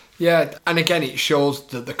nice. Yeah, and again, it shows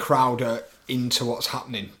that the crowd are into what's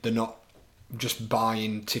happening. They're not just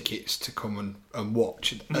buying tickets to come and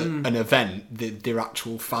watch an event. They're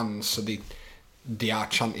actual fans, so they are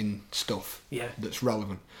chanting stuff that's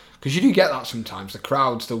relevant. Because you do get that sometimes. The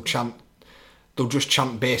crowds, they'll just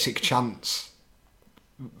chant basic chants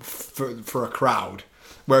for a crowd.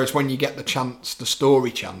 Whereas when you get the chants, the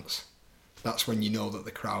story chants, that's when you know that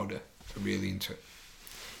the crowd are really into it.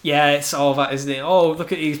 Yeah, it's all that, isn't it? Oh,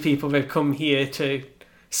 look at these people. They've come here to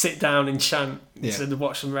sit down and chant instead of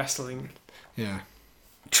watch some wrestling. Yeah.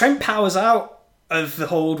 Trent powers out of the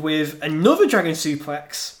hold with another dragon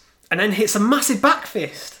suplex and then hits a massive back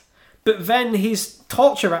fist. But then his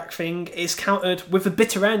torture rack thing is countered with a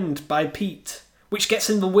bitter end by Pete, which gets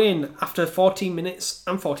him the win after 14 minutes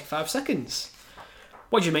and 45 seconds.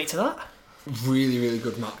 What do you make to that? Really, really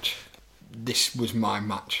good match. This was my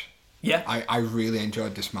match. Yeah. I really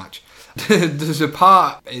enjoyed this match. There's a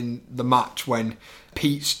part in the match when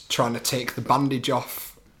Pete's trying to take the bandage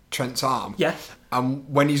off Trent's arm. Yeah.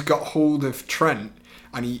 And when he's got hold of Trent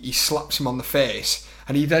and he slaps him on the face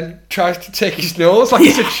and he then tries to take his nose like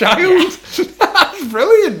he's a child. That's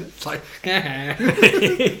brilliant. It's like,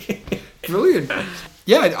 brilliant.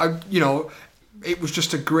 Yeah, it was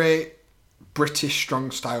just a great British strong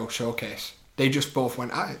style showcase. They just both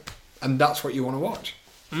went at it. And that's what you want to watch.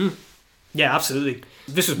 Yeah, absolutely.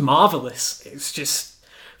 This was marvellous. It's just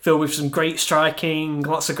filled with some great striking,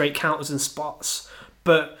 lots of great counters and spots.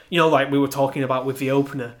 But, like we were talking about with the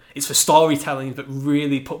opener, it's the storytelling that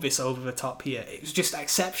really put this over the top here. It was just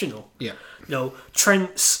exceptional. Yeah.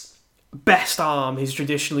 Trent's best arm, his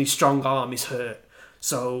traditionally strong arm, is hurt.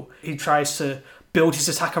 So he tries to build his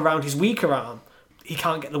attack around his weaker arm. He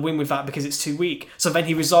can't get the win with that because it's too weak. So then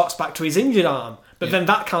he resorts back to his injured arm. But then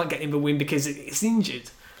that can't get him the win because it's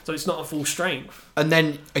injured. So it's not a full strength. And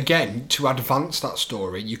then, again, to advance that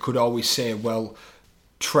story, you could always say, well,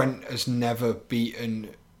 Trent has never beaten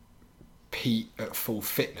Pete at full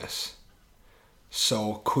fitness.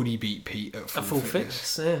 So could he beat Pete at full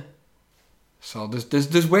fitness? Yeah. So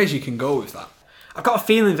there's ways you can go with that. I've got a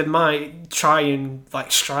feeling they might try and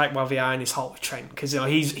strike while the iron is hot with Trent, because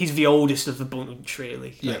he's the oldest of the bunch,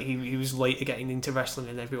 really. Yeah. He was later getting into wrestling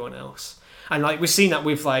than everyone else. And we've seen that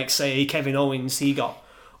with say Kevin Owens, he got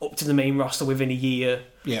up to the main roster within a year.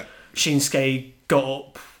 Yeah. Shinsuke got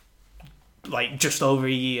up just over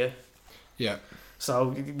a year. Yeah.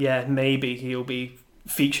 So yeah, maybe he'll be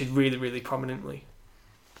featured really, really prominently.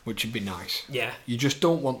 Which would be nice. Yeah. You just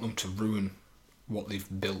don't want them to ruin what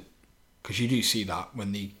they've built, because you do see that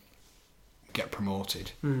when they get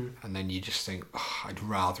promoted, and then you just think, I'd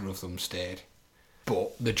rather have them stayed.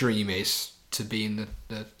 But the dream is to be in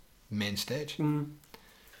the main stage.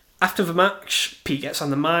 After the match, Pete gets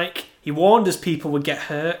on the mic. He warned us people would get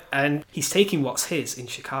hurt, and he's taking what's his in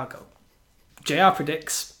Chicago. JR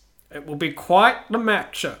predicts it will be quite the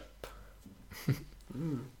matchup.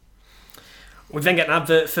 We then get an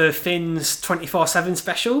advert for Finn's 24/7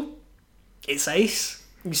 special. It's ace.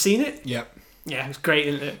 Have you seen it? Yeah. Yeah, it's great,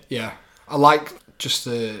 isn't it? Yeah. I like just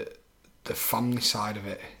the family side of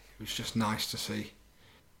it. It was just nice to see.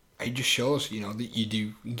 It just shows, that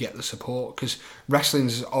you get the support, because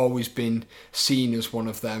wrestling's always been seen as one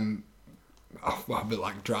of them, a bit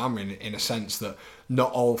like drama in a sense that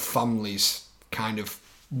not all families kind of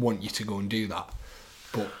want you to go and do that.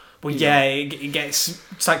 But it gets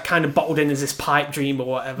kind of bottled in as this pipe dream or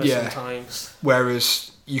whatever sometimes.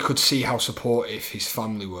 Whereas you could see how supportive his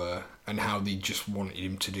family were and how they just wanted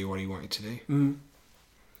him to do what he wanted to do.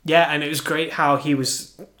 Yeah, and it was great how he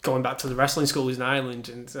was going back to the wrestling schools in Ireland,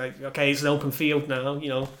 and it's an open field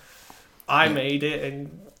now, I made it,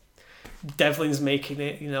 and Devlin's making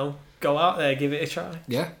it, go out there, give it a try.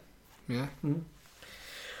 Yeah.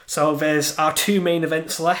 So there's our two main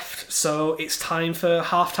events left, so it's time for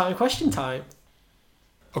halftime question time.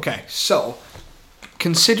 Okay, so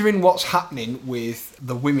considering what's happening with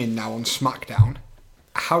the women now on SmackDown,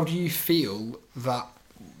 how do you feel that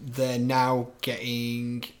they're now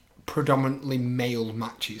getting predominantly male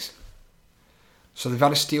matches? So they've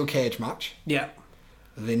had a steel cage match. Yeah.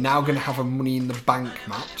 They're now going to have a Money in the Bank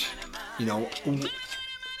match.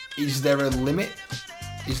 Is there a limit?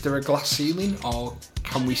 Is there a glass ceiling? Or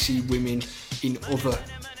can we see women in other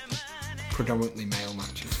predominantly male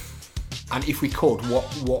matches? And if we could, what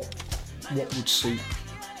would suit?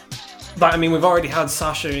 We've already had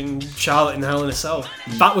Sasha and Charlotte in Hell in a Cell.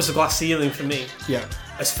 That was a glass ceiling for me. Yeah.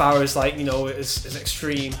 As far as as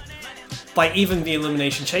extreme. Even the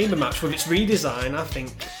Elimination Chamber match with its redesign, I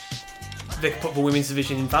think they could put the women's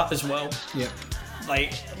division in that as well. Yeah.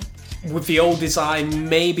 With the old design,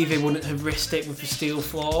 maybe they wouldn't have risked it with the steel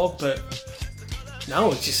floor, but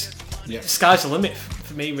no, it's just the sky's the limit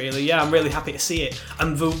for me, really. Yeah, I'm really happy to see it.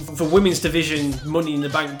 And the women's division Money in the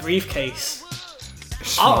Bank briefcase.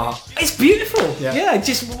 Smart. Oh, it's beautiful. Yeah.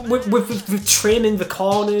 Just with the trim in the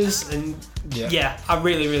corners, and I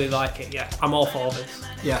really, really like it. Yeah, I'm all for this.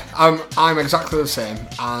 Yeah, I'm exactly the same,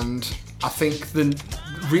 and I think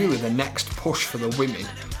the next push for the women,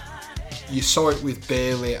 you saw it with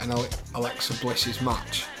Bayley and Alexa Bliss's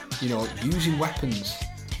match. Using weapons,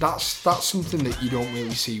 That's something that you don't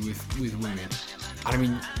really see with women. And I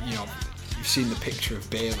mean, you know, you've seen the picture of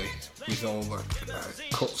Bayley with all the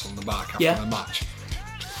cuts on the back after the match.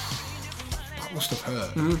 That must have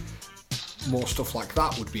hurt. More stuff like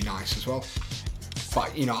that would be nice as well.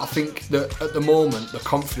 But, you know, I think that at the moment, the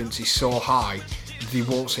confidence is so high, they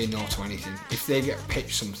won't say no to anything. If they get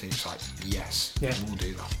pitched something, it's like, yes, we'll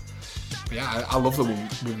do that. But yeah, I love the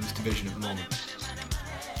women's division at the moment.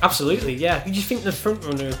 Absolutely, yeah. Who do you think the front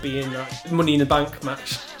runner would be in that Money in the Bank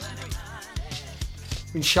match?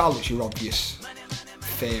 I mean, Charlotte's your obvious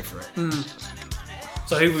favourite.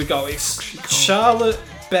 So who have we got? It's Charlotte,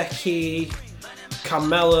 Becky,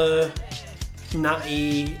 Carmella,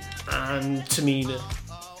 Natty, and Tamina.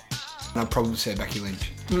 And I'd probably say Becky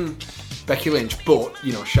Lynch. Becky Lynch, but,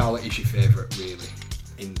 you know, Charlotte is your favourite, really,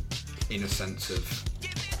 in a sense of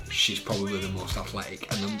she's probably the most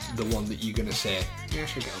athletic and the one that you're going to say, yeah,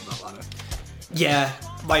 she'll get on that ladder. Yeah,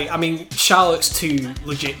 like, I mean, Charlotte's too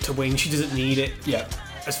legit to win. She doesn't need it. Yeah.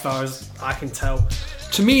 As far as I can tell.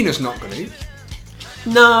 Tamina's not going to.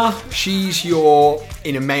 Nah. She's your,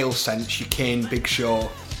 in a male sense, your Kane, Big Show,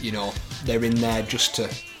 you know, they're in there just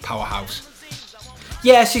to powerhouse.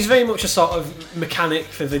 Yeah, she's very much a sort of mechanic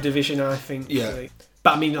for the division, I think. Yeah.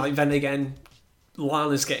 But I mean, like, then again,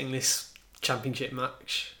 Lana's getting this championship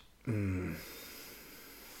match.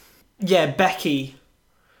 Yeah, Becky.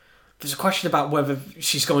 There's a question about whether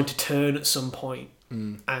she's going to turn at some point,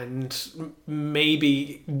 and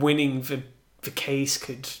maybe winning the case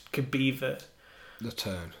could be the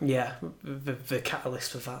turn. Yeah, the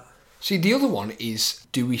catalyst for that. See, the other one is,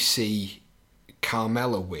 do we see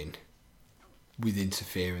Carmella win with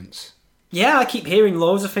interference? Yeah, I keep hearing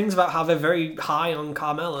loads of things about how they're very high on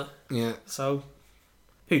Carmella. Yeah. So,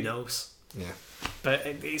 who knows? Yeah. But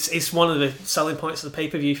it's one of the selling points of the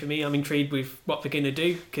pay-per-view for me. I'm intrigued with what they're going to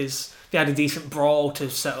do because they had a decent brawl to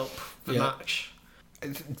set up the match.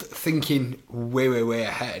 Thinking way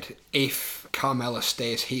ahead, if Carmella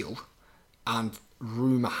stays heel and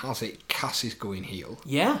rumour has it Cass is going heel,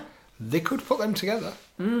 they could put them together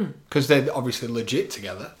because they're obviously legit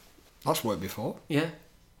together. That's worked before. Yeah.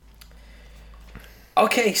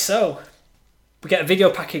 Okay, so we get a video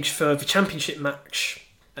package for the championship match.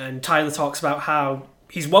 And Tyler talks about how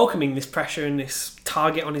he's welcoming this pressure and this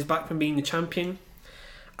target on his back from being the champion.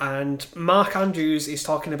 And Mark Andrews is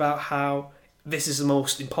talking about how this is the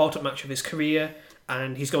most important match of his career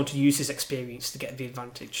and he's going to use his experience to get the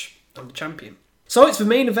advantage on the champion. So it's the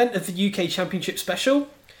main event of the UK Championship special.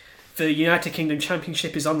 The United Kingdom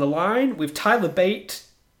Championship is on the line with Tyler Bate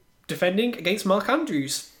defending against Mark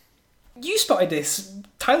Andrews. You spotted this.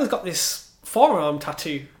 Tyler's got this forearm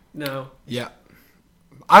tattoo now. Yeah.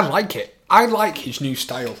 I like it. I like his new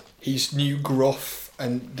style. His new gruff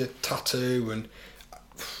and the tattoo and...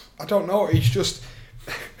 I don't know, he's just...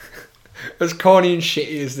 as corny and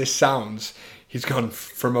shitty as this sounds, he's gone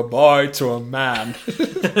from a boy to a man. He's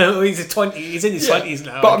in his 20s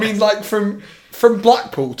now. But I mean, like, from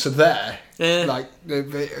Blackpool to there, like,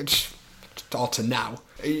 or to now,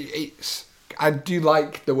 I do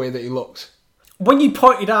like the way that he looks. When you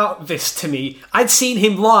pointed out this to me, I'd seen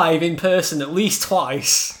him live in person at least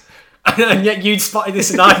twice. And yet you'd spotted this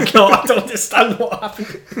and I thought, I don't understand what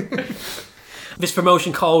happened. This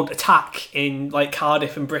promotion called Attack in like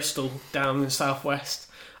Cardiff and Bristol down in the southwest.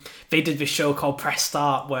 They did this show called Press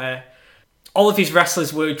Start where all of these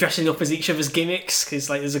wrestlers were dressing up as each other's gimmicks because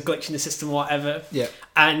like there's a glitch in the system or whatever. Yeah.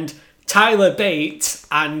 And Tyler Bate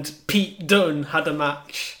and Pete Dunne had a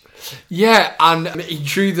match. Yeah, and he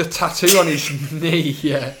drew the tattoo on his knee,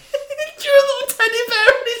 yeah. He drew a little teddy bear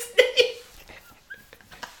on his knee.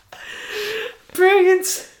 Brilliant.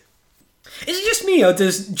 Is it just me or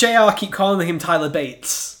does JR keep calling him Tyler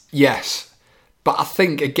Bates? Yes. But I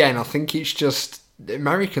think it's just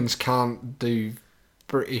Americans can't do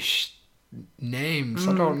British names.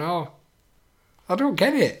 I don't know. I don't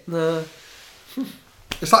get it. No.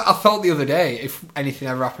 It's like I felt the other day if anything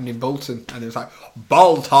ever happened in Bolton and it was like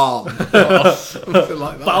Bolton or something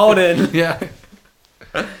like that. Bolton. Yeah.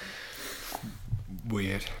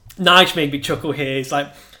 Weird. Nige made me chuckle here. He's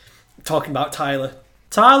like talking about Tyler.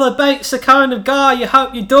 Tyler Bates, the kind of guy you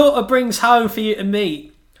hope your daughter brings home for you to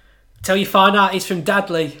meet. Till you find out he's from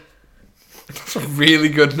Dadley. That's a really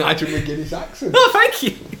good Nigel McGuinness accent. Oh, thank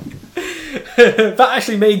you. That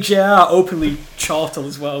actually made JR openly chortle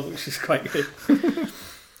as well, which is quite good.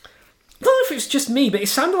 I don't know if it's just me, but it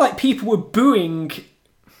sounded like people were booing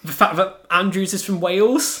the fact that Andrews is from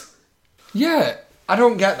Wales. Yeah, I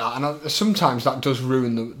don't get that, and sometimes that does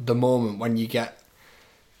ruin the moment when you get...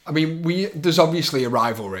 I mean, there's obviously a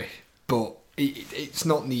rivalry, but it's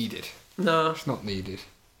not needed. No. It's not needed.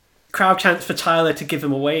 Crowd chants for Tyler to give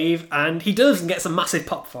him a wave, and he does and gets a massive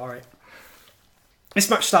pop for it. This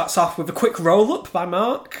match starts off with a quick roll-up by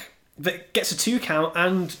Mark that gets a 2 count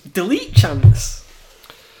and delete chants.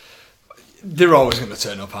 They're always going to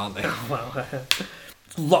turn up, aren't they? Well,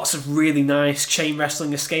 lots of really nice chain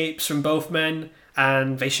wrestling escapes from both men,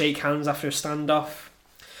 and they shake hands after a standoff.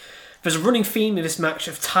 There's a running theme in this match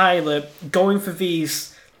of Tyler going for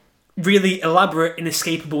these really elaborate,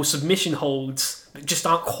 inescapable submission holds that just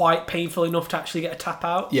aren't quite painful enough to actually get a tap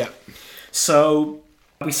out. Yeah. So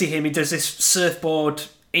we see him, he does this surfboard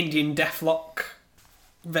Indian deathlock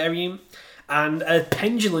variant and a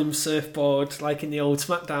pendulum surfboard like in the old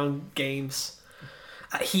SmackDown games.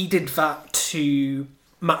 He did that to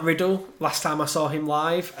Matt Riddle last time I saw him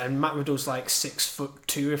live, and Matt Riddle's like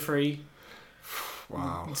 6'2" or 3.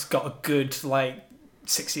 Wow. He's got a good like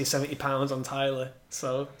 60 or 70 pounds on Tyler,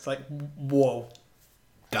 so it's like, whoa.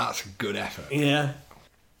 That's a good effort. Yeah.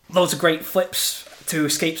 Loads of great flips to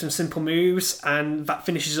escape some simple moves, and that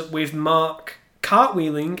finishes up with Mark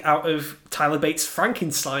cartwheeling out of Tyler Bates'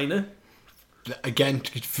 Frankensteiner. Again,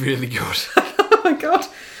 it's really good. Oh my god.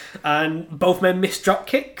 And both men miss drop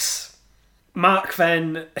kicks. Mark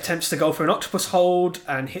then attempts to go for an octopus hold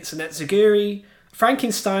and hits a Netzuguri.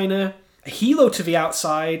 Frankensteiner, a helo to the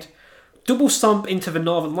outside, double stomp into the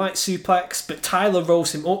Northern Light suplex, but Tyler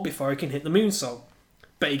rolls him up before he can hit the moonsault.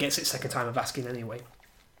 But he gets it second time of asking anyway.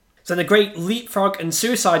 Then a great leapfrog and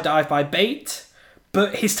suicide dive by Bate,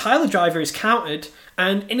 but his Tyler driver is countered,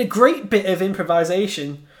 and in a great bit of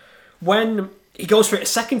improvisation, when he goes for it a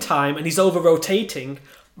second time and he's over-rotating,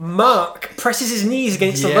 Mark presses his knees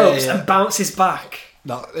against the ropes and bounces back.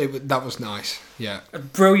 That was nice, yeah.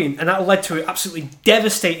 Brilliant, and that led to an absolutely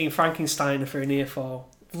devastating Frankensteiner for a near fall.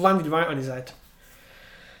 Landed right on his head.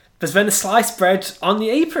 There's then a sliced bread on the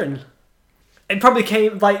apron. It probably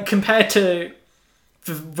came, like, compared to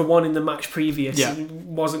the one in the match previous, it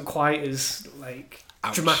wasn't quite as, like,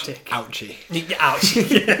 dramatic. Ouchie. Ouch.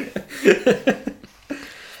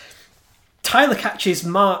 Tyler catches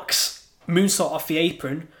Mark's moonsault off the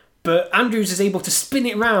apron, but Andrews is able to spin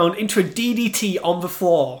it round into a DDT on the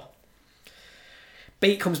floor.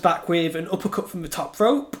 Bate comes back with an uppercut from the top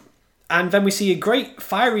rope, and then we see a great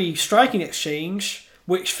fiery striking exchange,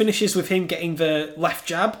 which finishes with him getting the left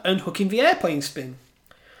jab and hooking the airplane spin.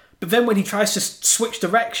 But then when he tries to switch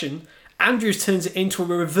direction, Andrews turns it into a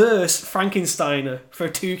reverse Frankensteiner for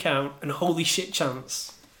a 2 count and holy shit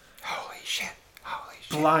chance. Holy shit.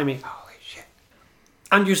 Blimey. Holy shit.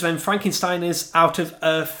 Andrews then Frankensteiners out of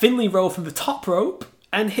a Finley roll from the top rope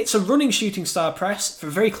and hits a running shooting star press for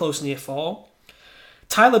a very close near fall.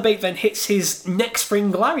 Tyler Bate then hits his neck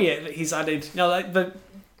spring lariat that he's added. You know, like the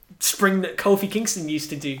spring that Kofi Kingston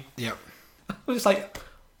used to do. Yep. I was like,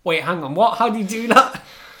 wait, hang on, what? How do you do that?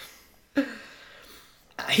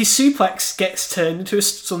 His suplex gets turned into a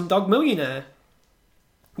Sundog Millionaire.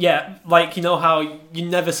 Yeah, like, you know how you're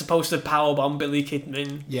never supposed to powerbomb Billy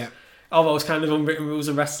Kidman. Yeah. All those kind of unwritten rules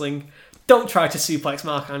of wrestling. Don't try to suplex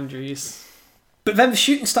Mark Andrews. But then the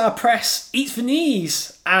shooting star press eats the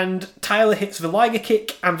knees, and Tyler hits the Liger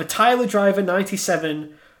kick and the Tyler Driver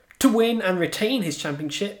 97 to win and retain his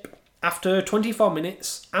championship after 24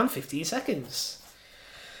 minutes and 15 seconds.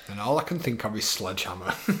 And all I can think of is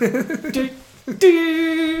Sledgehammer.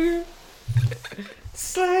 Do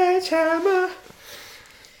Sledgehammer.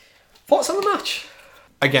 Thoughts on the match?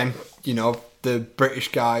 Again, you know, the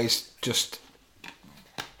British guys just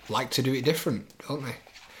like to do it different, don't they?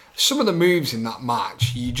 Some of the moves in that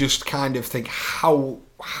match, you just kind of think, how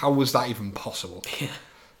was that even possible? Yeah.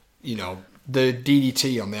 You know, the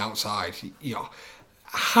DDT on the outside, you know,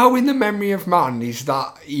 how in the memory of man is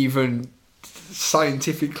that even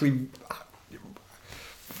scientifically,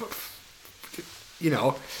 you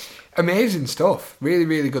know, amazing stuff. Really,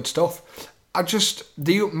 really good stuff.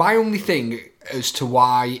 My only thing as to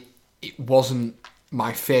why it wasn't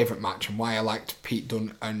my favourite match and why I liked Pete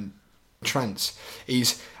Dunne and Trent's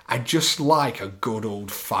is I just like a good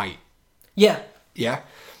old fight. Yeah. Yeah?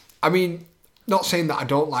 I mean, not saying that I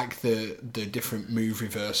don't like the different move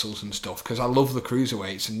reversals and stuff, because I love the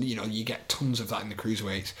cruiserweights and, you know, you get tons of that in the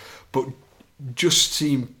cruiserweights. But just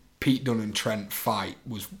seeing Pete Dunne and Trent fight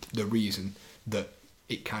was the reason that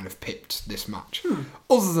it kind of pipped this match.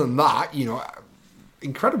 Other than that, you know,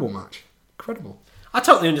 incredible match. Incredible. I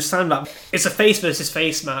totally understand that. It's a face versus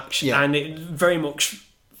face match, and it very much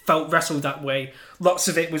felt wrestled that way. Lots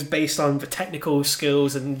of it was based on the technical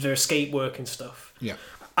skills and their escape work and stuff. Yeah.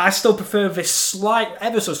 I still prefer this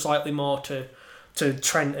ever so slightly more to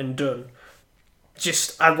Trent and Dunne.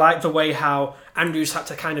 Just, I like the way how Andrews had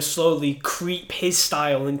to kind of slowly creep his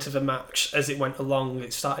style into the match as it went along.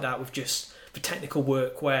 It started out with just the technical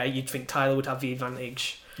work where you'd think Tyler would have the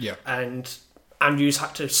advantage. Yeah. And Andrews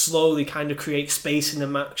had to slowly kind of create space in the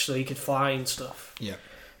match so he could fly and stuff. Yeah.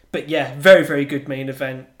 But yeah, very, very good main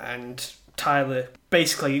event, and Tyler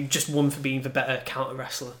basically just won for being the better counter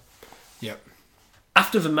wrestler. Yep.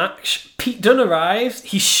 After the match, Pete Dunne arrives.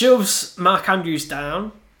 He shoves Mark Andrews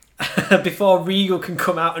down before Regal can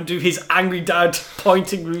come out and do his angry dad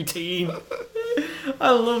pointing routine.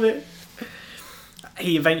 I love it.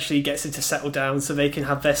 He eventually gets him to settle down so they can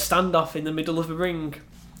have their standoff in the middle of the ring.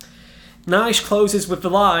 Nash closes with the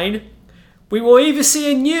line, "We will either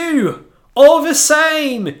see a new or the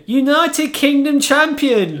same United Kingdom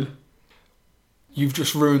champion." You've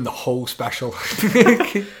just ruined the whole special.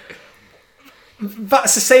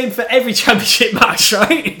 That's the same for every championship match,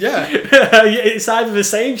 right? Yeah. It's either the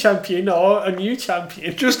same champion or a new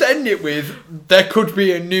champion. Just end it with, there could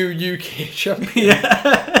be a new UK champion.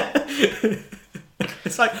 Yeah.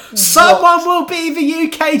 It's like, someone will be the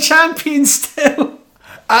UK champion still.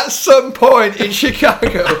 At some point in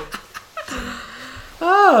Chicago.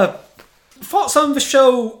 Thoughts on the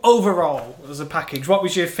show overall as a package? What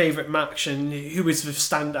was your favourite match and who was the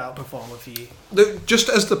standout performer for you? Just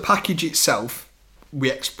as the package itself, we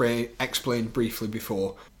explained briefly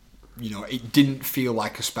before, it didn't feel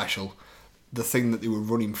like a special. The thing that they were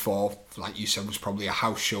running for, like you said, was probably a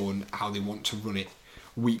house show and how they want to run it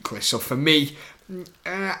weekly. So for me,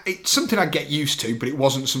 it's something I get used to, but it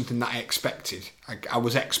wasn't something that I expected. I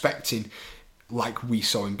was expecting, like we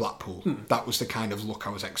saw in Blackpool, that was the kind of look I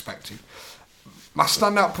was expecting. My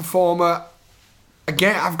standout performer,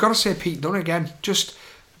 again, I've got to say Pete Dunne again. Just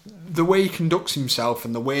the way he conducts himself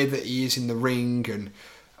and the way that he is in the ring, and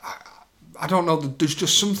I don't know, there's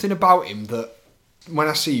just something about him that when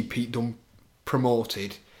I see Pete Dunne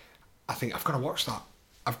promoted, I think I've got to watch that.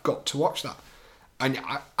 I've got to watch that. And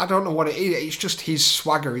I don't know what it is. It's just his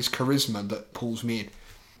swagger, his charisma that pulls me in.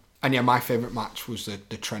 And yeah, my favourite match was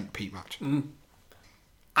the Trent Pete match.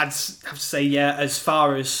 I'd have to say, yeah, as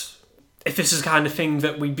far as if this is the kind of thing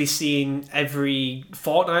that we'd be seeing every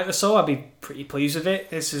fortnight or so, I'd be pretty pleased with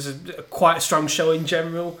it. This is quite a strong show in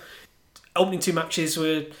general. Opening two matches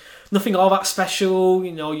were nothing all that special.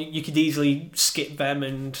 You could easily skip them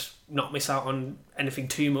and not miss out on anything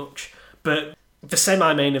too much. But the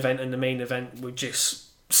semi-main event and the main event were just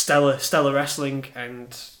stellar wrestling,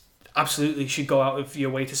 and absolutely should go out of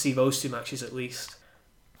your way to see those two matches at least.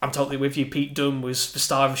 I'm totally with you. Pete Dunne was the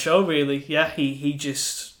star of the show, really. Yeah, he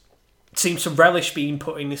just seems to relish being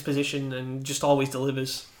put in this position and just always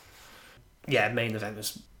delivers. Yeah, main event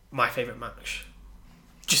was my favourite match.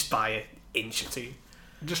 Just by an inch or two.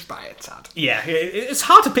 Just by a tad. Yeah, it's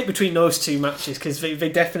hard to pick between those two matches because they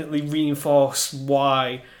definitely reinforce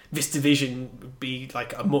why this division would be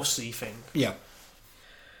like a must-see thing. Yeah.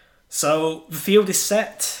 So the field is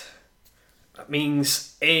set. That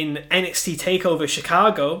means in NXT TakeOver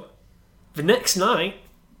Chicago, the next night,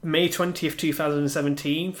 May 20th,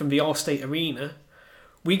 2017, from the Allstate Arena,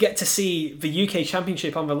 we get to see the UK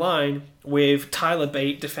Championship on the line with Tyler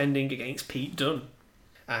Bate defending against Pete Dunne.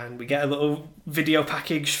 And we get a little video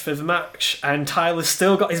package for the match, and Tyler's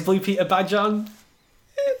still got his Blue Peter badge on.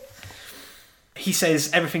 He says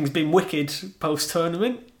everything's been wicked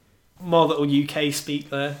post-tournament. More little UK speak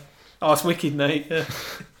there. Oh, it's wicked, mate. Yeah.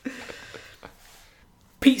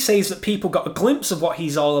 Pete says that people got a glimpse of what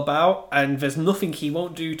he's all about, and there's nothing he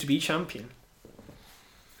won't do to be champion.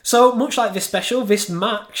 So, much like this special, this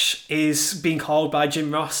match is being called by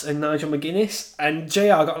Jim Ross and Nigel McGuinness, and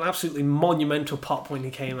JR got an absolutely monumental pop when he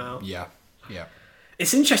came out. Yeah.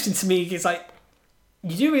 It's interesting to me, it's like,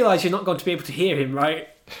 you do realise you're not going to be able to hear him, right?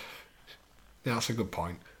 Yeah, that's a good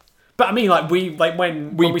point. But I mean,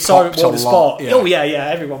 when we saw him at World of Sport, yeah. oh yeah,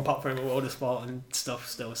 everyone popped for him at World of Sport and stuff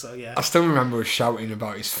still, so yeah. I still remember us shouting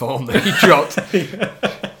about his phone that he dropped. Pick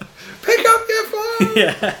up your phone!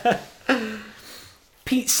 Yeah.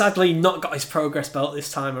 Pete's sadly not got his Progress belt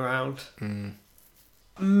this time around.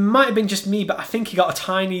 Might have been just me, but I think he got a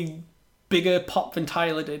tiny bigger pop than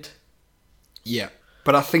Tyler did. Yeah,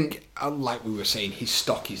 but I think, like we were saying, his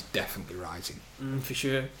stock is definitely rising. For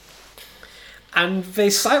sure. And they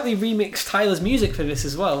slightly remixed Tyler's music for this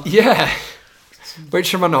as well. Yeah,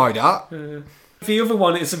 which I'm annoyed at. The other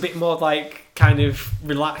one is a bit more like kind of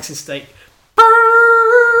relaxing state.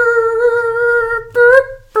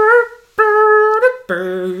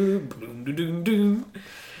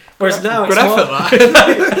 Whereas now it's good effort,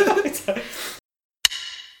 that.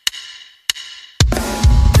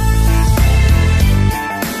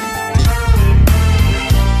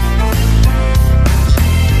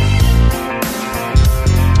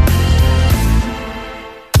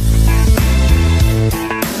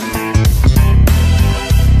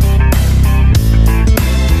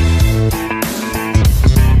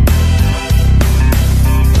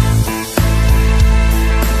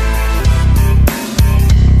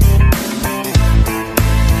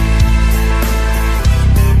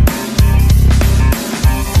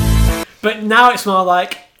 But now it's more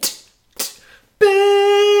like.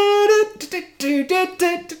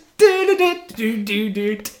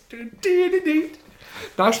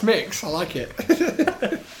 Nice mix. I like it.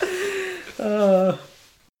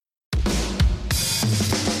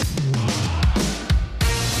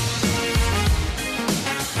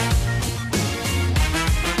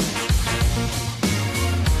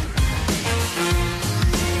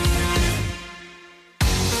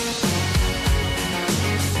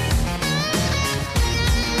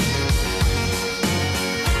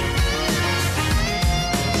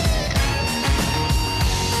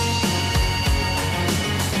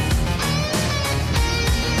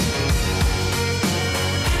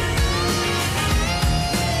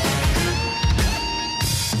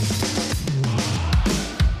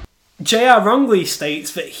 J.R. Rongley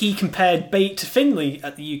states that he compared Bate to Finlay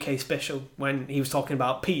at the UK special when he was talking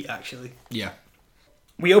about Pete, actually. Yeah.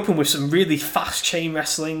 We open with some really fast chain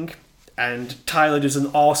wrestling, and Tyler does an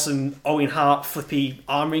awesome Owen Hart flippy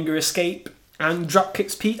arm wringer escape and drop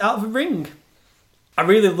kicks Pete out of the ring. I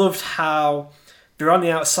really loved how they're on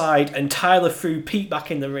the outside and Tyler threw Pete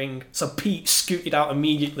back in the ring, so Pete scooted out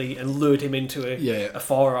immediately and lured him into a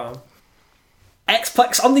forearm.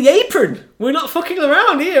 X-Plex on the apron! We're not fucking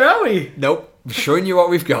around here, are we? Nope. I'm showing you what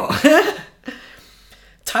we've got.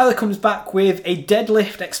 Tyler comes back with a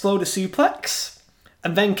deadlift exploder suplex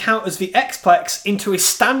and then counters the X-Plex into a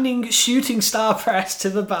standing shooting star press to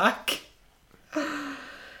the back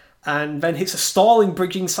and then hits a stalling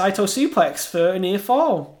bridging Saito suplex for a near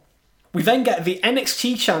fall. We then get the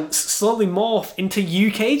NXT chants slowly morph into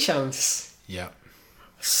UK chants. Yeah.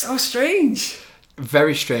 So strange.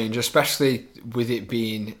 Very strange, especially with it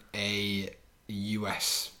being a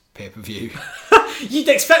US pay-per-view. You'd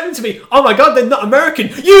expect them to be, oh my god, they're not American.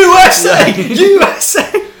 USA!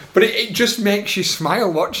 USA! But it just makes you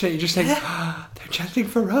smile watching it. You just think, they're chanting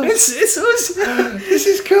for us. It's us. This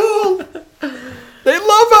is cool. They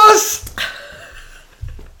love us.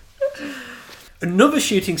 Another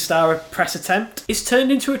shooting star press attempt is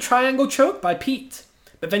turned into a triangle choke by Pete.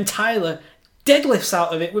 But then Tyler deadlifts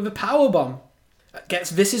out of it with a powerbomb. Gets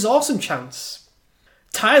 "This is awesome" chance.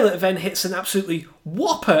 Tyler then hits an absolutely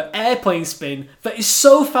whopper airplane spin that is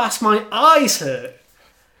so fast my eyes hurt.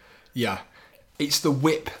 Yeah. It's the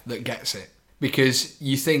whip that gets it. Because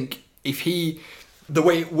you think the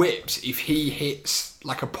way it whips, if he hits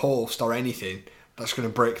like a post or anything, that's going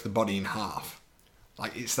to break the body in half.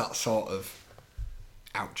 Like, it's that sort of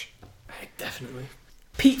ouch. Definitely.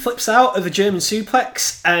 Pete flips out of a German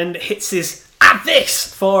suplex and hits his "at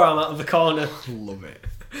this" forearm out of the corner. Love it.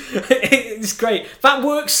 It's great. That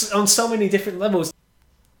works on so many different levels.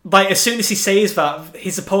 Like, as soon as he says that,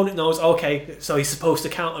 his opponent knows, okay, so he's supposed to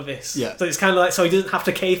counter this. Yeah. So it's kind of like, so he doesn't have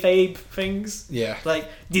to kayfabe things. Yeah. Like,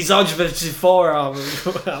 dodge versus forearm.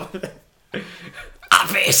 At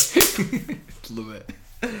this! Love it.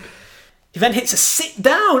 He then hits a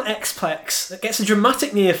sit-down X-Plex that gets a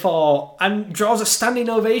dramatic near fall and draws a standing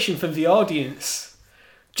ovation from the audience.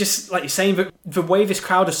 Just like you're saying, the way this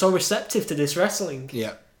crowd are so receptive to this wrestling.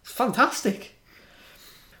 Yeah. It's fantastic.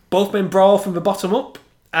 Both men brawl from the bottom up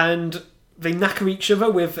and they knacker each other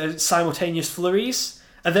with simultaneous flurries.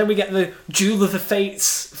 And then we get the Duel of the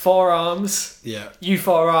Fates forearms. Yeah. You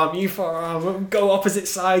forearm, go opposite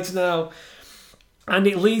sides now. And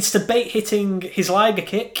it leads to Bate hitting his Liger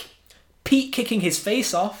kick, Pete kicking his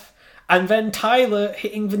face off, and then Tyler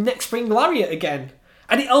hitting the neck spring lariat again.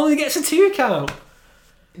 And it only gets a 2 count.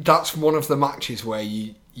 That's one of the matches where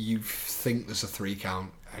you think there's a 3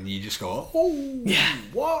 count and you just go, oh, yeah,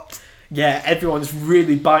 what? Yeah, everyone's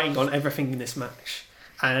really biting on everything in this match.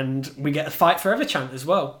 And we get a Fight Forever chant as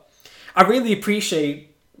well. I really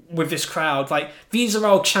appreciate with this crowd, like, these are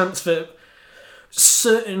all chants that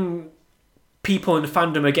certain people in the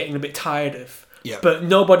fandom are getting a bit tired of. Yeah. But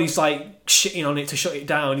nobody's like shitting on it to shut it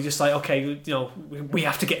down. You're just like, okay, we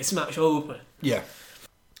have to get this match over. Yeah.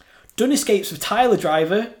 Dunn escapes with Tyler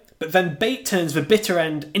Driver, but then Bate turns the bitter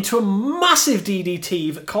end into a massive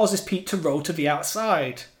DDT that causes Pete to roll to the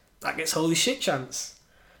outside. That gets holy shit chance.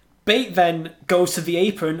 Bate then goes to the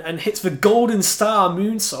apron and hits the Golden Star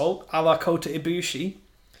moonsault a la Kota Ibushi,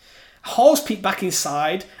 hauls Pete back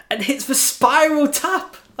inside and hits the spiral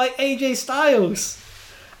tap like AJ Styles.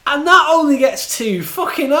 And that only gets 2.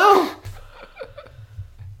 Fucking hell.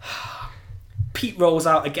 Pete rolls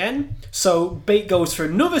out again, so Bate goes for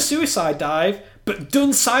another suicide dive, but Dunn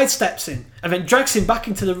sidesteps him and then drags him back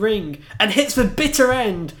into the ring and hits the bitter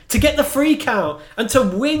end to get the 3 count and to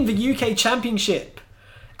win the UK Championship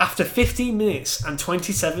after 15 minutes and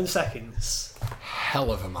 27 seconds.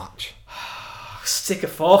 Hell of a match. Stick a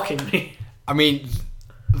fork in me. I mean,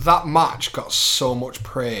 that match got so much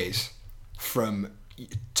praise from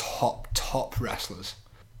top wrestlers.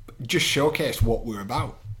 Just showcased what we're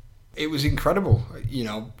about. It was incredible. You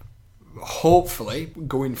know, hopefully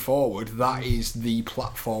going forward, that is the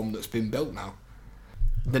platform that's been built now.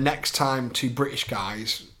 The next time two British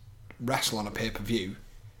guys wrestle on a pay-per-view,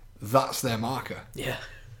 that's their marker. Yeah.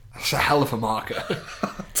 That's a hell of a marker.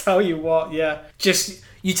 I'll tell you what, yeah. Just,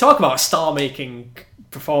 you talk about star-making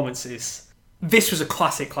performances. This was a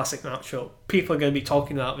classic matchup. People are going to be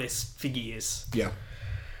talking about this for years. Yeah.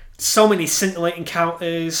 So many scintillating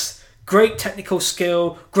counters, great technical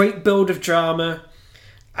skill, great build of drama,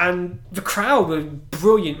 and the crowd were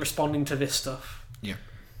brilliant responding to this stuff. Yeah.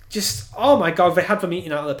 Just, oh my god, they had them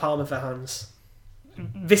eating out of the palm of their hands.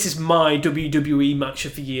 This is my WWE match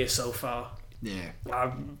of the year so far. Yeah.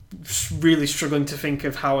 I'm really struggling to think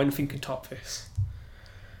of how anything can top this.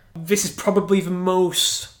 This is probably the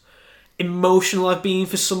most emotional I've been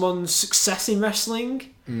for someone's success in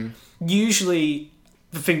wrestling. Usually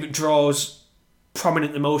the thing that draws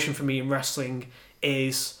prominent emotion for me in wrestling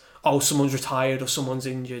is, oh, someone's retired or someone's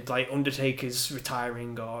injured, like Undertaker's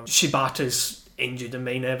retiring or Shibata's injured and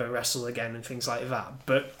may never wrestle again and things like that.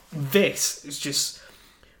 But this is just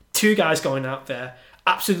two guys going out there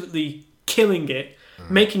absolutely killing it,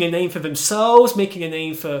 making a name for themselves, making a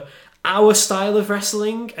name for our style of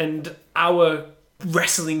wrestling and our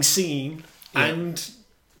wrestling scene, and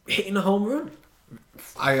hitting a home run.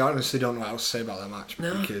 I honestly don't know what else to say about that match.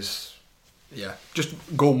 No. Because, yeah, just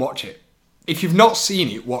go and watch it. If you've not seen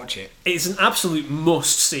it, watch it. It's an absolute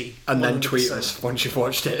must-see. And then 100%. tweet us once you've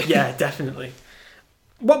watched it. Yeah, definitely.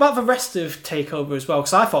 What about the rest of TakeOver as well?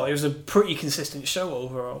 Because I thought it was a pretty consistent show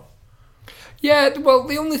overall. Yeah, well,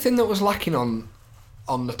 the only thing that was lacking on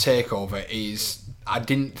the TakeOver is I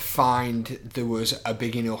didn't find there was a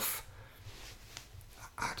big enough,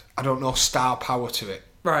 I don't know, star power to it.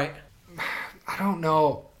 Right. I don't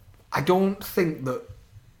know. I don't think that,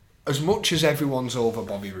 as much as everyone's over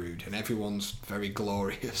Bobby Roode and everyone's very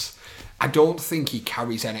glorious, I don't think he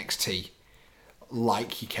carries NXT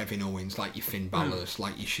like your Kevin Owens, like your Finn Balor's,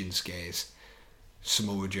 like your Shinsuke's,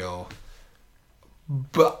 Samoa Joe.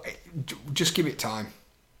 But just give it time.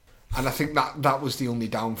 And I think that was the only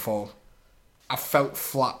downfall. I felt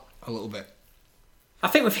flat a little bit. I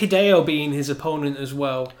think with Hideo being his opponent as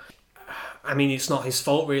well, I mean, it's not his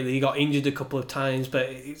fault really. He got injured a couple of times, but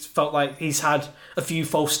it's felt like he's had a few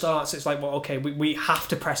false starts. It's like, well, okay, we have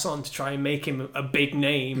to press on to try and make him a big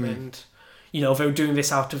name. And, you know, they were doing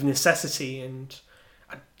this out of necessity. And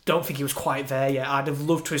I don't think he was quite there yet. I'd have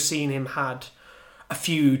loved to have seen him had a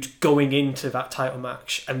feud going into that title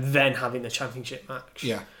match and then having the championship match.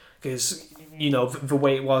 Yeah. Because, you know, the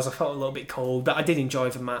way it was, I felt a little bit cold, but I did enjoy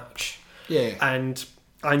the match. Yeah. And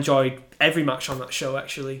I enjoyed every match on that show,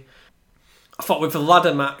 actually. I thought with the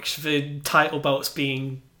ladder match, the title belts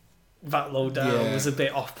being that low down was a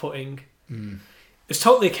bit off-putting. It's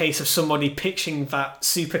totally a case of somebody pitching that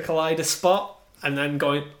Super Collider spot and then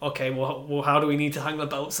going, okay, well how do we need to hang the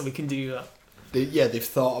belt so we can do that? They've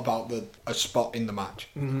thought about a spot in the match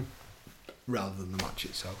rather than the match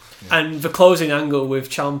itself. Yeah. And the closing angle with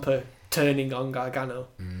Ciampa turning on Gargano,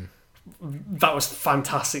 that was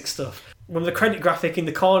fantastic stuff. When the credit graphic in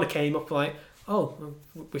the corner came up, like, oh,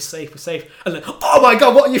 we're safe. And then, oh my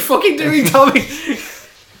god, what are you fucking doing, Tommy?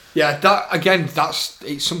 Yeah,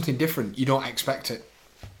 it's something different. You don't expect it.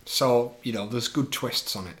 So, you know, there's good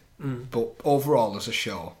twists on it. But overall, as a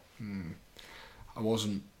show, I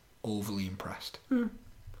wasn't overly impressed.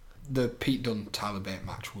 The Pete Dunne Tyler Bate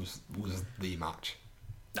match was the match.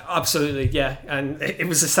 Absolutely, yeah. And it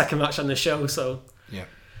was the second match on the show, so yeah,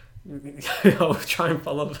 I'll try and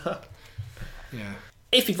follow that. Yeah.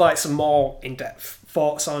 If you'd like some more in-depth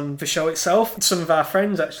thoughts on the show itself, some of our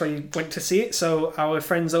friends actually went to see it. So our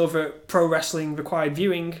friends over at Pro Wrestling Required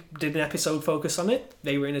Viewing did an episode focused on it.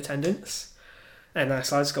 They were in attendance. And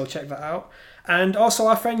nice lads, go check that out. And also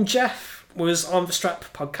our friend Jeff was on the Strap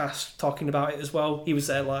podcast talking about it as well. He was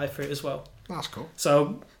there live for it as well. That's cool.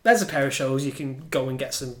 So there's a pair of shows you can go and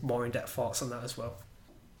get some more in-depth thoughts on that as well.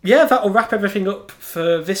 Yeah, that'll wrap everything up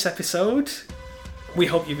for this episode. We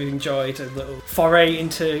hope you've enjoyed a little foray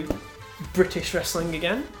into British wrestling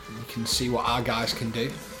again. You can see what our guys can do.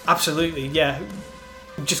 Absolutely, yeah.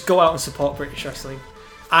 Just go out and support British wrestling.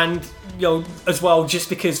 And, you know, as well, just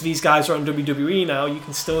because these guys are on WWE now, you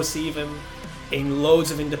can still see them in loads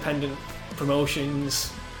of independent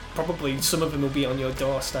promotions. Probably some of them will be on your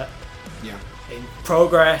doorstep. Yeah. In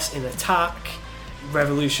Progress, in Attack,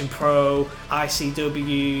 Revolution Pro,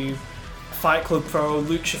 ICW, Fight Club Pro,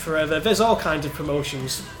 Lucha Forever. There's all kinds of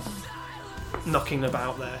promotions knocking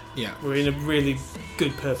about there. Yeah. We're in a really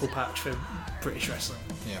good purple patch for British wrestling.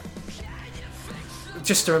 Yeah.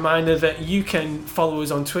 just a reminder that you can follow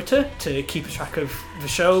us on Twitter to keep a track of the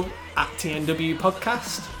show at TNW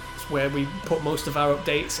Podcast. It's where we put most of our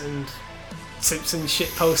updates and Simpsons shit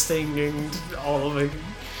posting and all of the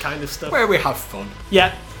kind of stuff. Where we have fun.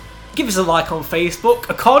 Yeah. Give us a like on Facebook.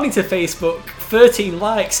 According to Facebook, 13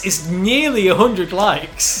 likes is nearly 100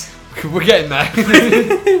 likes. We're getting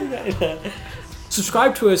there.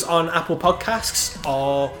 Subscribe to us on Apple Podcasts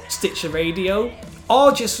or Stitcher Radio,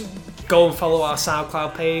 or just go and follow our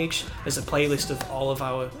SoundCloud page. There's a playlist of all of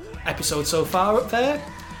our episodes so far up there.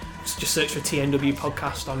 Just search for TNW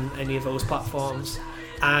Podcast on any of those platforms.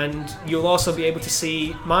 And you'll also be able to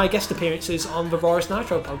see my guest appearances on the Raw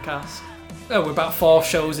Nitro podcast. We're about 4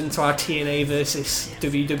 shows into our TNA versus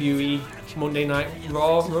WWE Monday Night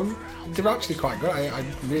Raw run. They're actually quite good. I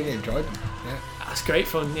really enjoyed them. Yeah. That's great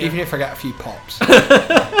fun, yeah. Even if I get a few pops.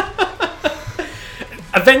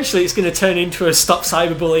 Eventually it's going to turn into a stop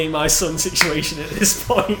cyberbullying my son situation at this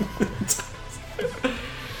point.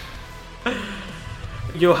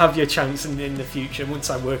 You'll have your chance in the future once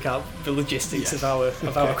I work out the logistics of our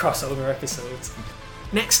crossover episodes.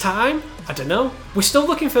 Next time, I don't know. We're still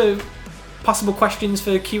looking for possible questions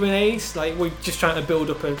for Q&As. Like, we're just trying to build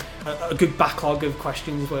up a good backlog of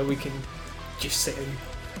questions where we can just sit and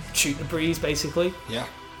shoot the breeze, basically. Yeah.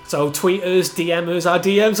 So tweet us, DM us. Our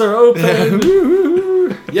DMs are open.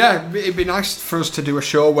 Yeah, it'd be nice for us to do a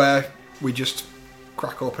show where we just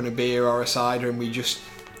crack open a beer or a cider and we just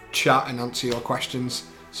chat and answer your questions.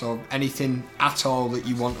 So anything at all that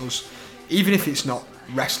you want us, even if it's not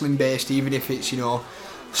wrestling based, even if it's,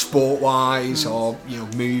 sport wise or,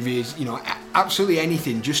 movies, absolutely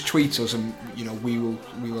anything, just tweet us and, we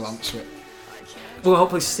will answer it. We'll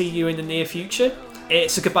hopefully see you in the near future.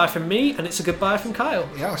 It's a goodbye from me and it's a goodbye from Kyle.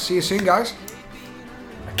 Yeah, see you soon, guys.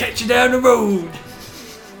 I'll catch you down the road.